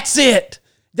 That's it.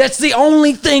 That's the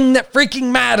only thing that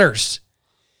freaking matters.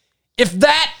 If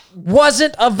that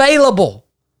wasn't available,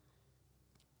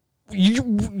 we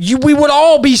would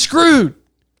all be screwed.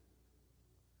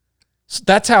 So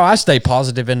that's how I stay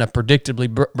positive in a predictably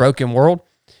broken world.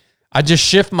 I just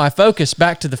shift my focus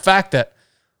back to the fact that,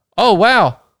 oh,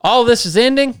 wow, all this is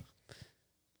ending.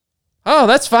 Oh,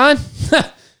 that's fine.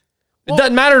 It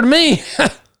doesn't matter to me.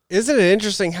 Isn't it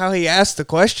interesting how he asked the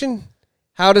question?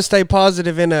 How to stay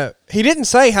positive he didn't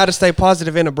say how to stay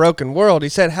positive in a broken world. He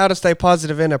said how to stay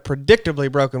positive in a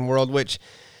predictably broken world, which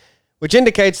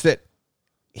indicates that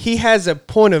he has a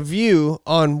point of view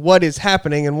on what is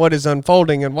happening and what is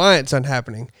unfolding and why it's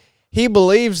unhappening. He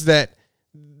believes that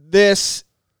this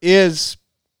is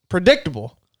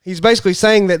predictable. He's basically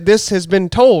saying that this has been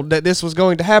told that this was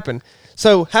going to happen.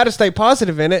 So how to stay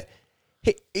positive in it,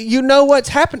 you know what's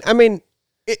happened. I mean,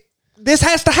 this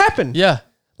has to happen. Yeah.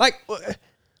 Like,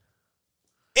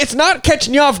 it's not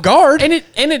catching you off guard. And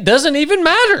it doesn't even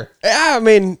matter. I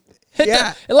mean,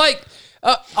 yeah. Like,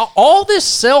 all this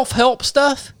self-help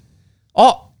stuff,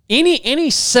 any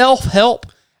self-help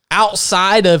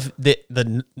outside of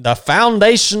the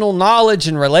foundational knowledge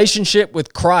and relationship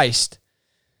with Christ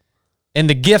and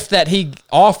the gift that he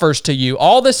offers to you,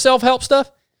 all this self-help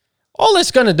stuff, all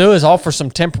it's going to do is offer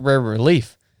some temporary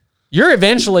relief. You're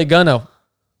eventually going to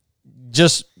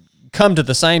just come to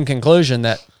the same conclusion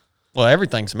that, well,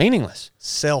 everything's meaningless.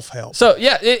 Self-help. So,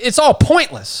 yeah, it's all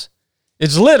pointless.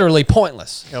 It's literally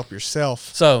pointless. Help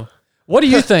yourself. So, what do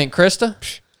you think, Krista?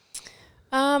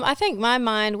 I think my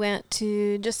mind went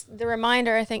to just the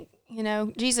reminder. I think,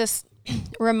 Jesus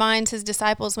reminds his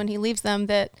disciples when he leaves them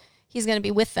that he's going to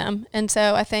be with them. And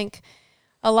so I think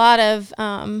a lot of,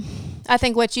 I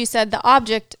think what you said, the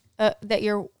object that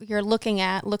you're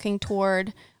looking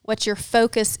toward, what your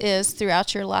focus is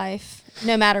throughout your life,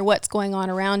 no matter what's going on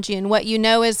around you and what you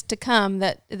know is to come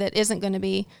that isn't going to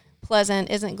be pleasant,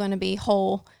 isn't going to be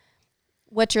whole.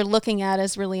 What you're looking at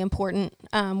is really important,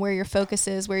 where your focus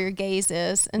is, where your gaze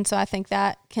is. And so I think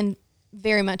that can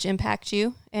very much impact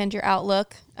you and your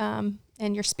outlook and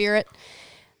your spirit.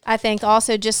 I think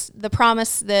also just the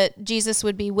promise that Jesus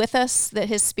would be with us, that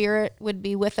his spirit would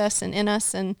be with us and in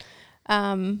us, and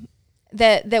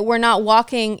that we're not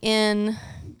walking in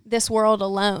this world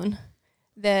alone.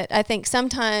 That I think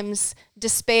sometimes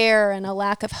despair and a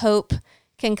lack of hope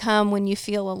can come when you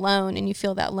feel alone and you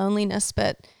feel that loneliness.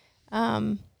 But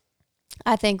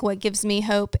I think what gives me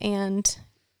hope and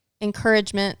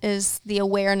encouragement is the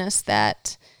awareness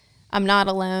that I'm not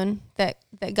alone, that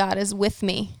God is with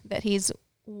me, that he's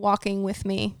walking with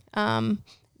me,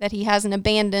 that he hasn't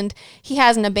abandoned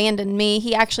me.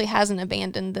 He actually hasn't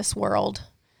abandoned this world,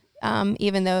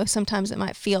 even though sometimes it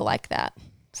might feel like that.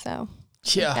 So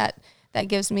Yeah. that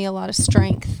gives me a lot of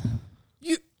strength.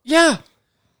 You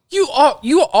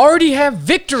already have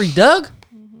victory, Doug.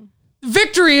 Mm-hmm.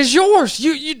 Victory is yours.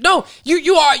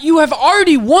 You have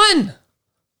already won.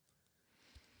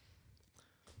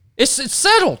 It's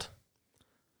settled.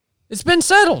 It's been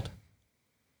settled.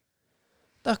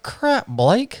 The crap,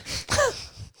 Blake.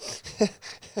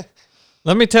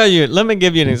 Let me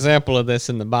give you an example of this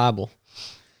in the Bible.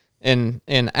 In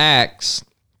Acts,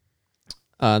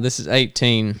 this is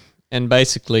 18, and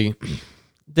basically,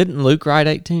 didn't Luke write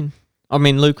 18? I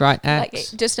mean, Luke write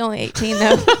Acts? Like just only 18,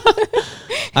 though.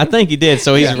 I think he did.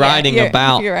 So he's writing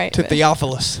about... You're right. To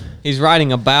Theophilus. He's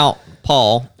writing about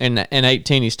Paul. In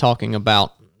 18, he's talking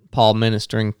about Paul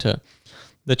ministering to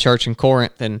the church in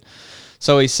Corinth. And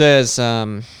so he says,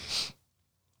 this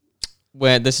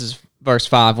is verse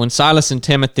 5, when Silas and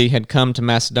Timothy had come to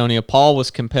Macedonia, Paul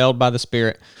was compelled by the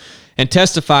Spirit and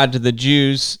testified to the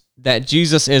Jews that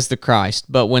Jesus is the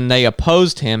Christ. But when they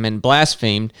opposed him and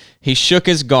blasphemed, he shook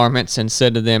his garments and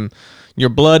said to them, your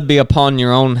blood be upon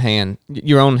your own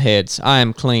heads. I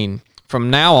am clean. From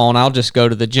now on, I'll just go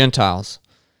to the Gentiles.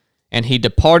 And he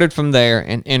departed from there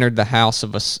and entered the house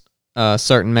of a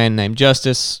certain man named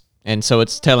Justus. And so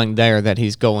it's telling there that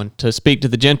he's going to speak to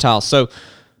the Gentiles. So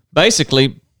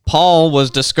basically, Paul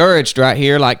was discouraged right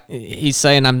here. Like he's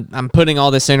saying, I'm putting all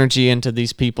this energy into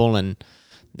these people and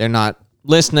they're not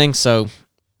listening, so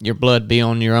your blood be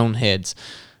on your own heads.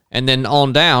 And then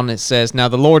on down it says, now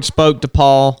the Lord spoke to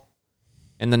Paul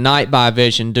in the night by a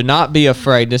vision. Do not be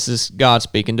afraid. This is God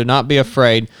speaking. Do not be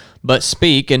afraid, but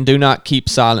speak and do not keep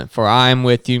silent, for I am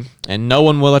with you, and no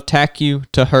one will attack you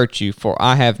to hurt you, for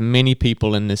I have many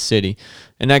people in this city.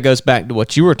 And that goes back to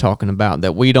what you were talking about,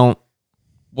 that we're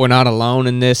not alone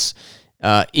in this.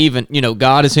 Even,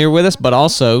 God is here with us, but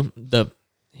also the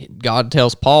God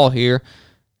tells Paul here,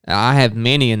 I have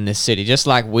many in this city, just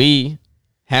like we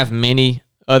have many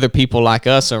other people like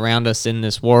us around us in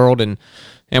this world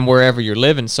and wherever you're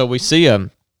living. So we see a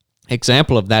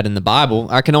example of that in the Bible.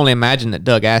 I can only imagine that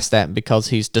Doug asked that because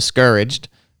he's discouraged,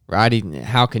 right?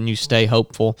 How can you stay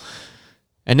hopeful?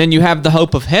 And then you have the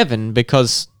hope of heaven,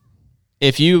 because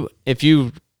if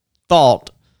you thought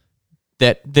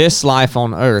that this life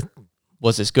on earth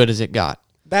was as good as it got,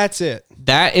 That's it.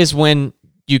 that is when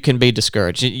you can be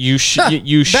discouraged. You should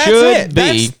That's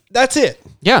be. it. That's it.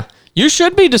 Yeah, you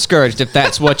should be discouraged if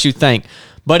that's what you think.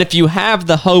 But if you have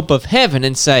the hope of heaven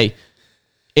and say,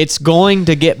 it's going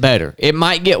to get better. It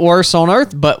might get worse on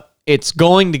earth, but it's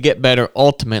going to get better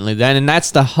ultimately. Then, and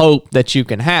that's the hope that you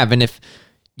can have. And if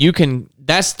you can,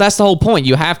 that's the whole point.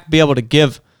 You have to be able to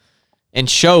give and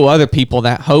show other people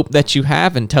that hope that you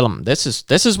have, and tell them, this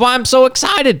is why I'm so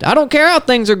excited. I don't care how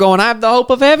things are going. I have the hope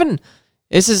of heaven.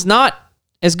 This is not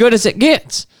as good as it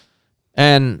gets.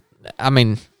 And I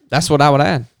mean, that's what I would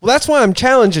add. Well, that's why I'm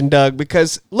challenging Doug,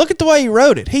 because look at the way he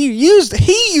wrote it. He used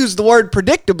the word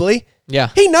predictably. Yeah.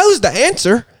 He knows the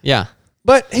answer, Yeah.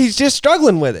 but he's just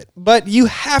struggling with it. But you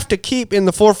have to keep in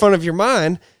the forefront of your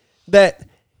mind that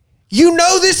you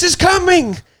know this is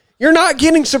coming. You're not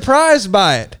getting surprised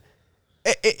by it.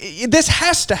 This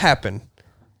has to happen.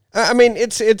 I mean,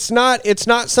 it's not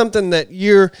something that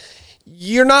you're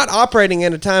not operating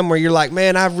in a time where you're like,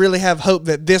 man, I really have hope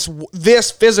that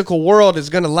this physical world is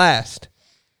going to last.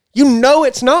 You know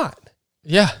it's not.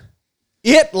 Yeah.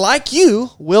 It, like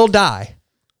you, will die.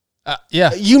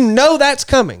 Yeah. You know that's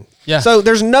coming. Yeah. So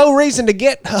there's no reason to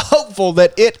get hopeful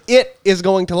that it is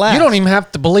going to last. You don't even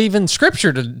have to believe in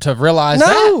Scripture to realize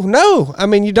that. No. I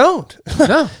mean, you don't.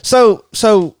 No.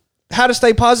 So how to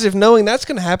stay positive knowing that's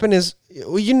going to happen is,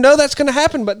 well, you know that's going to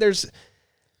happen, but Me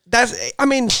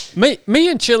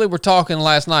and Chili were talking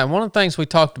last night. One of the things we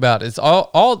talked about is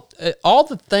all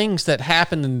the things that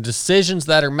happen and decisions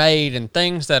that are made and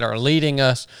things that are leading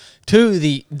us to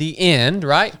the end,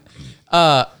 right?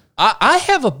 I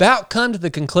have about come to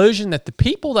the conclusion that the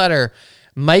people that are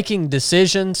making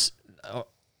decisions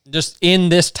just in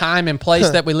this time and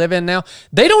place that we live in now,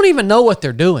 they don't even know what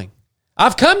they're doing.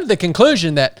 I've come to the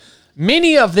conclusion that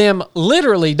many of them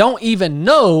literally don't even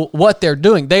know what they're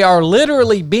doing. They are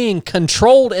literally being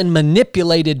controlled and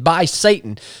manipulated by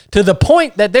Satan to the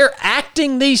point that they're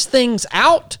acting these things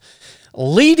out,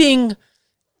 leading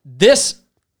this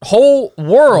whole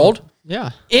world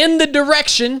in the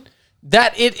direction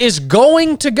that it is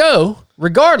going to go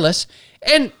regardless.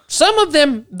 And some of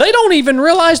them, they don't even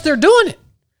realize they're doing it.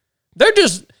 They're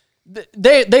just,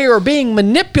 they are being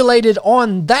manipulated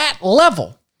on that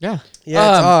level. Yeah. Yeah,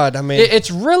 it's odd. I mean, It's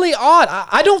really odd.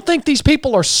 I don't think these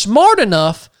people are smart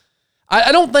enough.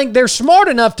 I don't think they're smart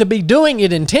enough to be doing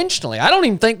it intentionally. I don't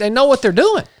even think they know what they're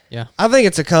doing. Yeah. I think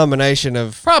it's a combination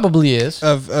of Probably is.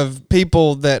 of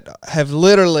people that have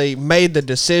literally made the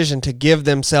decision to give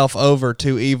themselves over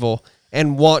to evil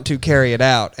and want to carry it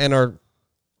out, and are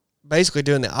basically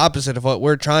doing the opposite of what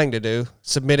we're trying to do,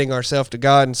 submitting ourselves to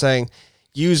God and saying,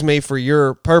 use me for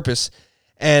your purpose.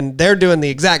 And they're doing the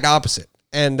exact opposite.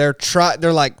 And they're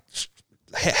like,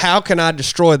 how can I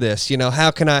destroy this? You know,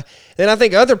 how can I? Then I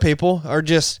think other people are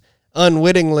just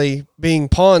unwittingly being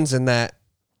pawns in that,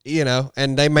 you know,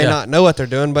 and they may not know what they're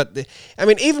doing. But I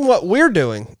mean, even what we're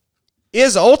doing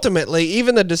is ultimately,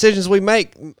 even the decisions we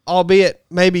make, albeit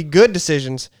maybe good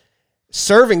decisions,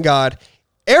 serving God,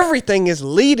 everything is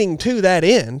leading to that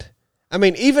end. I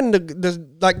mean, even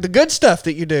the good stuff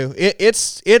that you do,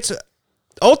 it's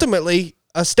ultimately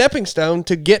a stepping stone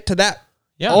to get to that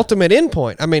ultimate end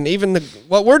point. I mean, even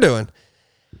what we're doing.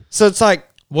 So it's like,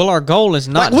 well, our goal is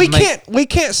not we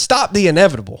can't stop the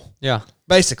inevitable. Yeah.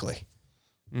 Basically.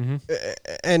 Mm-hmm.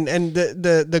 And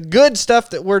the good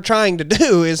stuff that we're trying to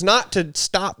do is not to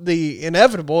stop the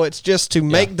inevitable. It's just to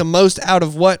make the most out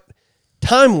of what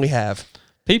time we have.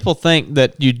 People think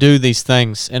that you do these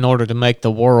things in order to make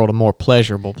the world a more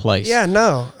pleasurable place. Yeah,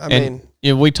 no. I mean,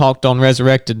 you know, we talked on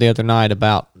Resurrected the other night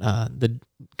about the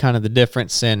kind of the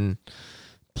difference in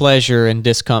pleasure and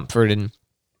discomfort,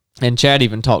 and Chad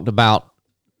even talked about,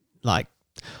 like,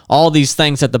 all these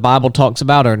things that the Bible talks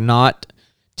about are not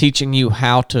teaching you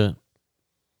how to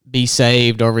be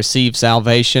saved or receive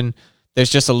salvation. There's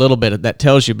just a little bit that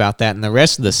tells you about that, and the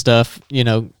rest of the stuff, you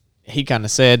know, he kind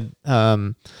of said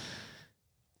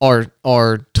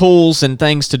are tools and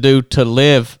things to do to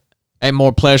live a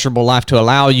more pleasurable life, to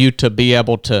allow you to be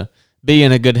able to be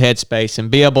in a good headspace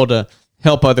and be able to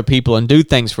help other people and do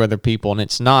things for other people. And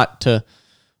it's not to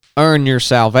earn your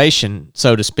salvation,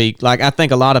 so to speak. Like, I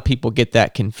think a lot of people get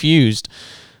that confused.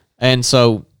 And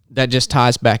so that just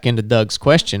ties back into Doug's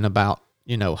question about,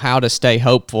 how to stay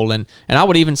hopeful, and I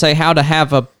would even say how to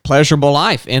have a pleasurable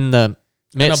life in the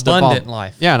midst abundant of all,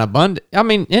 life. Yeah, an abundant. I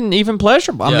mean, and even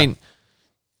pleasurable. Yeah. I mean,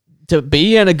 to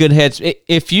be in a good head.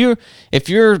 If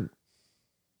you're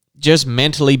just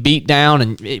mentally beat down,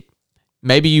 and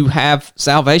maybe you have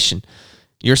salvation,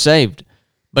 you're saved.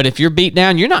 But if you're beat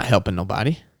down, you're not helping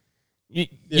nobody.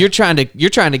 You're trying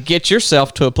to get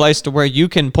yourself to a place to where you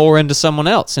can pour into someone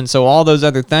else, and so all those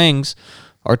other things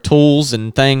are tools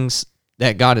and things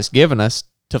that God has given us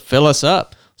to fill us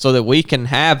up, so that we can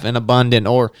have an abundant,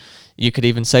 or you could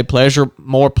even say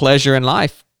more pleasure in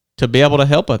life, to be able to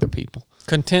help other people.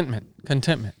 Contentment.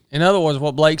 In other words,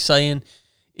 what Blake's saying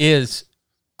is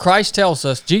Christ tells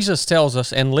us, Jesus tells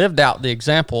us, and lived out the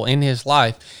example in his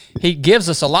life. He gives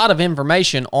us a lot of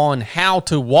information on how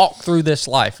to walk through this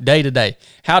life day to day,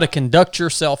 how to conduct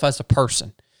yourself as a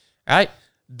person, right?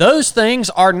 Those things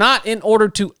are not in order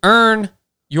to earn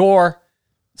your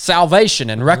salvation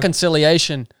and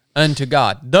reconciliation unto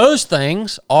God. Those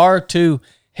things are to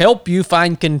help you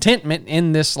find contentment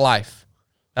in this life.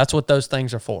 That's what those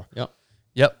things are for. Yep.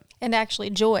 And actually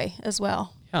joy as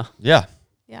well. Yeah.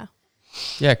 Yeah.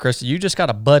 Yeah, Krista, you just got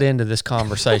to butt into this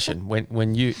conversation.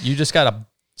 when you just got to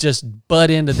just butt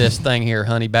into this thing here,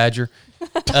 honey badger.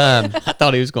 I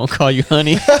thought he was going to call you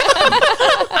honey.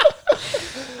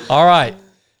 All right.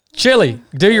 Chili,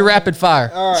 do your rapid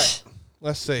fire. All right.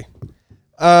 Let's see.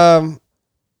 Let me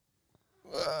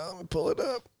pull it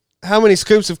up. How many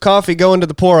scoops of coffee go into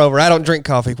the pour over? I don't drink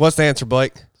coffee. What's the answer,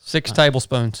 Blake? 6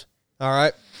 tablespoons. All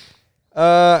right.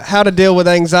 How to deal with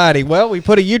anxiety? Well, we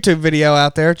put a YouTube video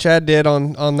out there. Chad did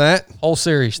on that. Whole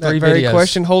series, That 3 very videos.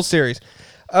 question, whole series.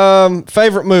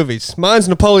 Favorite movies? Mine's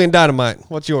Napoleon Dynamite.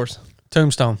 What's yours,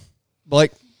 Tombstone.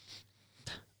 Blake?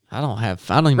 I don't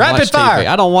even Rapid watch fire. TV.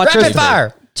 I don't watch Rapid TV.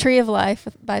 fire. Tree of Life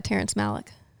by Terrence Malick.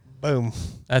 Boom.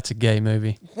 That's a gay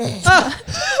movie.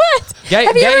 What? Gay,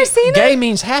 Have you ever seen gay it?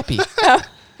 means happy. Have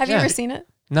you Yeah. ever seen it?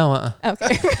 No,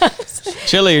 Okay.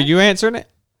 Chili, are you answering it?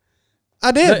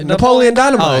 I did. No- Napoleon Napoleon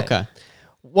Dynamite. Oh, okay.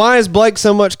 Why is Blake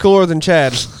so much cooler than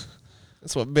Chad?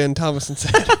 That's what Ben Thomason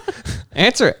said.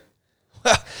 Answer it.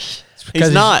 Because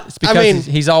He's not. It's because I mean-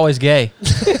 he's always gay.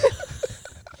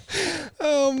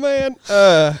 Oh, man.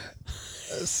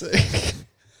 Let's see.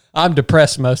 I'm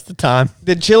depressed most of the time.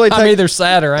 Did Chili I'm take either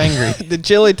sad or angry. Did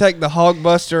Chili take the hog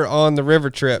buster on the river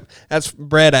trip? That's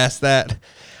Brett asked that.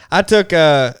 I took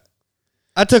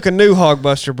a new hog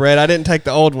buster, Brett. I didn't take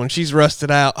the old one. She's rusted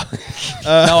out.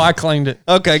 No, I cleaned it.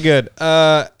 Okay, good.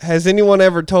 Has anyone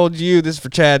ever told you, this is for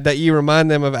Chad, that you remind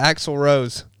them of Axl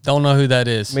Rose? Don't know who that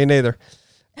is. Me neither.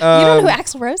 You don't know who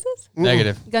Axl Rose is?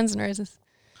 Negative. Guns N' Roses.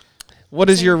 What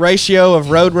is your ratio of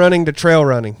road running to trail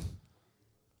running?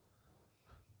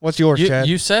 What's yours, Chad?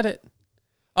 You said it.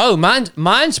 Oh, mine's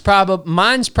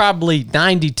probably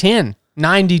 90-10.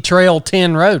 90 trail,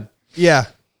 10 road. Yeah.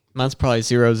 Mine's probably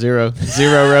 0-0.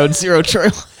 0 road, 0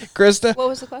 trail. Krista, What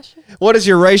was the question? what is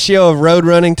your ratio of road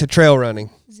running to trail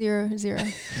running?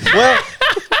 0-0. Well,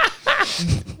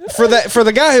 for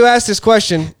the guy who asked this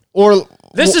question, or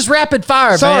This is rapid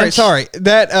fire, sorry, man. sorry,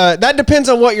 that depends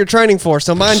on what you're training for.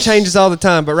 So mine changes all the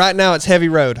time, but right now it's heavy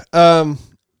road.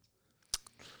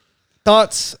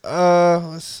 Thoughts?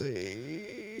 Let's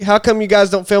see. How come you guys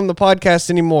don't film the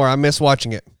podcast anymore? I miss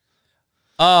watching it.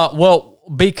 Well,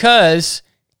 because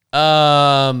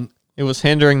It was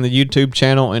hindering the YouTube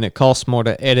channel, and it costs more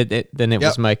to edit it than it Yep.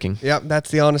 was making. Yep,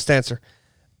 that's the honest answer.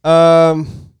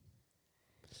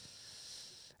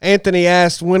 Anthony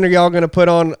asked, when are y'all going to put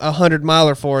on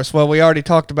 100-miler for us? Well, we already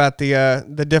talked about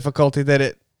the difficulty that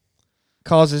it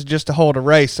causes just to hold a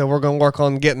race, so we're going to work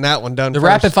on getting that one done the first.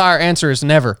 rapid fire answer is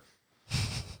never.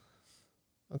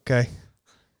 Okay.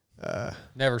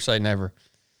 Never say never.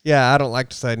 Yeah, I don't like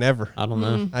to say never. I don't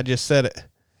know. I just said it.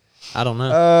 I don't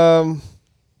know.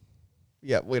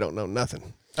 Yeah, we don't know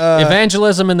nothing.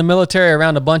 Evangelism in the military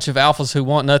around a bunch of alphas who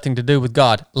want nothing to do with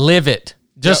God. Live it.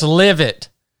 Just live it.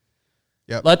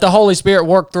 Yep. Let the Holy Spirit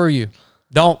work through you.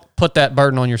 Don't put that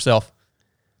burden on yourself.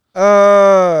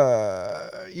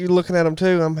 You looking at them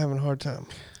too? I'm having a hard time.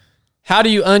 How do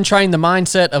you untrain the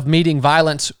mindset of meeting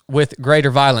violence with greater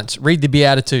violence? Read the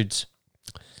Beatitudes.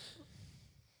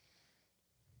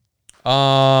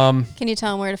 Can you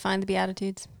tell them where to find the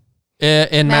Beatitudes?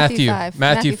 In Matthew Matthew. 5.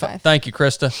 Matthew Matthew 5. 5. Thank you,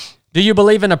 Krista. Do you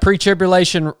believe in a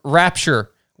pre-tribulation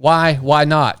rapture? Why? Why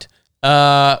not?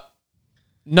 No,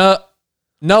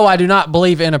 I do not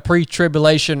believe in a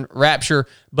pre-tribulation rapture.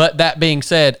 But that being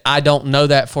said, I don't know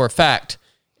that for a fact.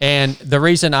 And the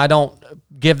reason I don't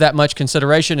give that much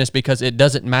consideration is because it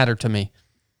doesn't matter to me.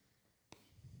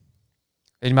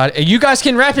 Anybody? You guys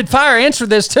can rapid fire answer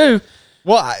this too.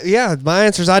 Well, yeah, my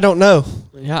answer is I don't know.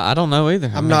 Yeah, I don't know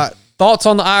either. I'm not. Thoughts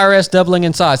on the IRS doubling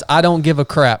in size? I don't give a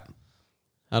crap.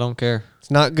 I don't care.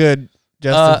 It's not good,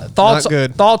 Justin. Thoughts not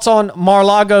good. Thoughts on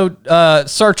Mar-a-Lago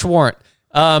search warrant?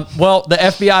 Well, the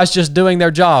FBI is just doing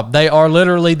their job. They are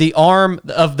literally the arm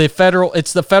of the federal.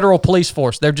 It's the federal police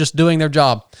force. They're just doing their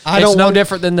job. It's no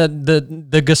different than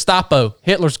the Gestapo,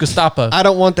 Hitler's Gestapo. I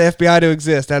don't want the FBI to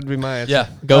exist. That'd be my answer. Yeah.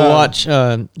 Go watch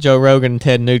Joe Rogan and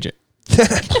Ted Nugent.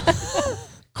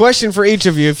 Question for each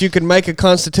of you: if you could make a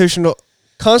constitutional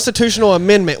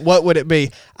amendment, what would it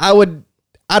be? I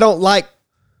don't like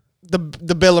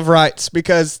the Bill of Rights,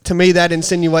 because to me that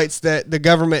insinuates that the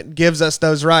government gives us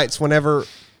those rights whenever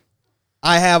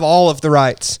I have all of the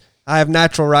rights. I have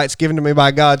natural rights given to me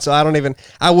by God, so I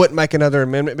wouldn't make another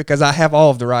amendment because I have all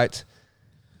of the rights.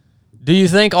 Do you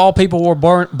think all people were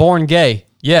born gay?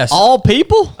 Yes. All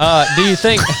people? Do you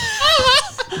think?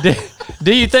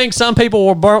 Do you think some people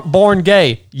were born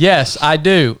gay? Yes, I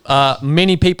do.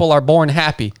 Many people are born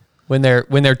happy when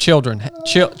they're children.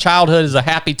 Childhood is a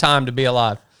happy time to be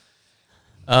alive.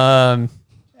 That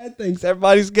thinks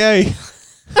everybody's gay.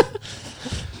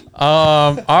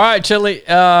 All right, Chili.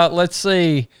 Let's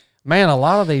see. Man, a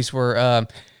lot of these were.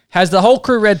 Has the whole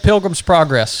crew read Pilgrim's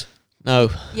Progress? No.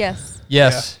 Yes.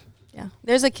 Yes. Yeah.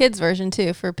 There's a kids version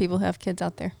too for people who have kids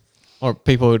out there. Or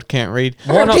people who can't read.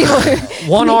 One arm,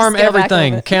 Scale back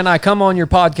everything. of it. Can I come on your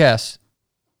podcast?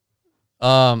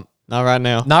 Not right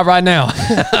now. Not right now.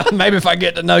 Maybe if I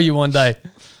get to know you one day.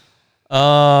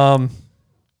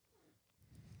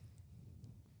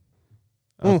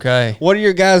 Okay. What are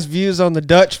your guys' views on the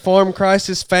Dutch farm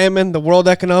crisis, famine, the World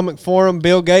Economic Forum,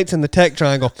 Bill Gates, and the Tech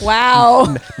Triangle?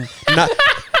 Wow.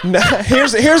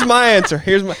 Here's my answer.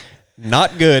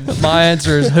 Not good. My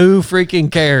answer is who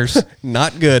freaking cares?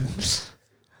 Not good.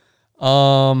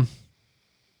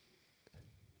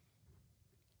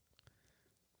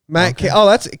 Matt,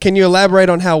 can you elaborate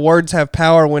on how words have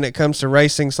power when it comes to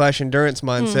racing/endurance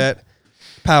mindset?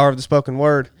 Power of the spoken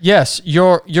word. Yes,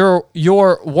 your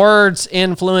words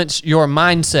influence your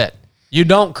mindset. You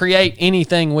don't create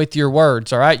anything with your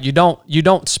words, all right? You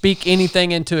don't speak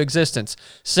anything into existence.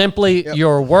 Simply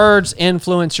your words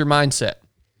influence your mindset.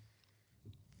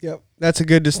 Yep. That's a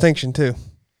good distinction too.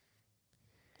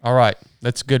 All right.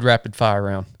 That's a good rapid fire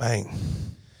round. Bang.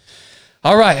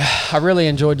 All right. I really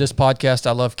enjoyed this podcast.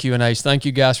 I love Q&As. Thank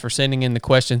you guys for sending in the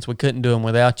questions. We couldn't do them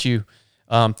without you.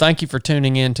 Thank you for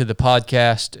tuning in to the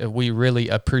podcast. We really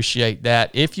appreciate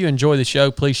that. If you enjoy the show,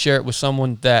 please share it with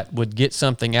someone that would get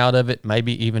something out of it,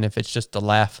 maybe even if it's just a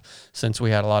laugh, since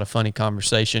we had a lot of funny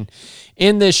conversation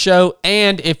in this show.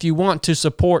 And if you want to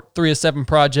support 307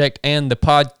 Project and the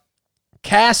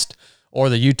podcast or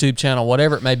the YouTube channel,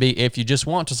 whatever it may be, if you just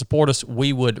want to support us,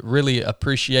 we would really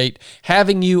appreciate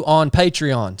having you on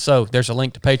Patreon. So there's a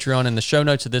link to Patreon in the show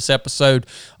notes of this episode.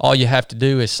 All you have to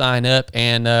do is sign up,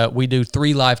 and we do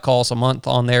 3 live calls a month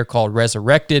on there called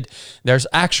Resurrected. There's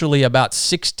actually about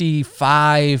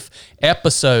 65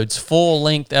 episodes,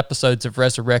 full-length episodes of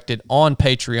Resurrected on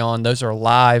Patreon. Those are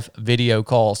live video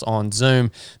calls on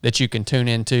Zoom that you can tune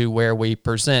into, where we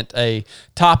present a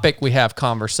topic, we have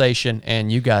conversation,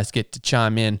 and you guys get to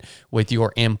chime in with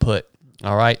your input.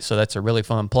 All right, so that's a really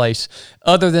fun place.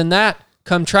 Other than that,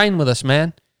 come train with us,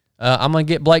 man. I'm going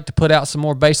to get Blake to put out some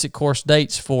more basic course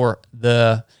dates for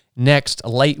the next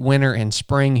late winter and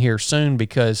spring here soon,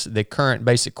 because the current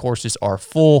basic courses are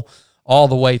full all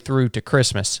the way through to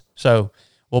Christmas. So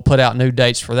we'll put out new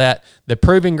dates for that. The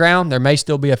Proving Ground, there may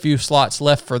still be a few slots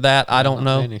left for that. I don't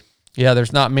know. Many. Yeah,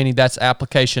 there's not many. That's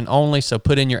application only, so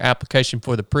put in your application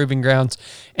for the Proving Grounds.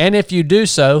 And if you do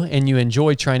so and you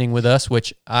enjoy training with us,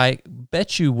 which I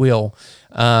bet you will,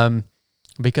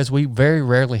 because we very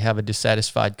rarely have a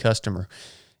dissatisfied customer,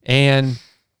 and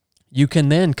you can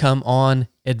then come on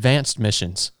advanced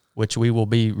missions, which we will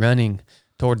be running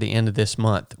toward the end of this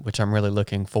month, which I'm really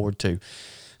looking forward to.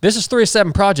 This is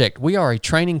 307 Project. We are a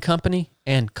training company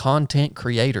and content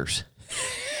creators.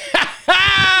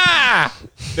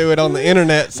 Do it on the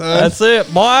internet, son. That's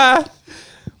it, boy.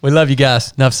 We love you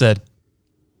guys. Enough said.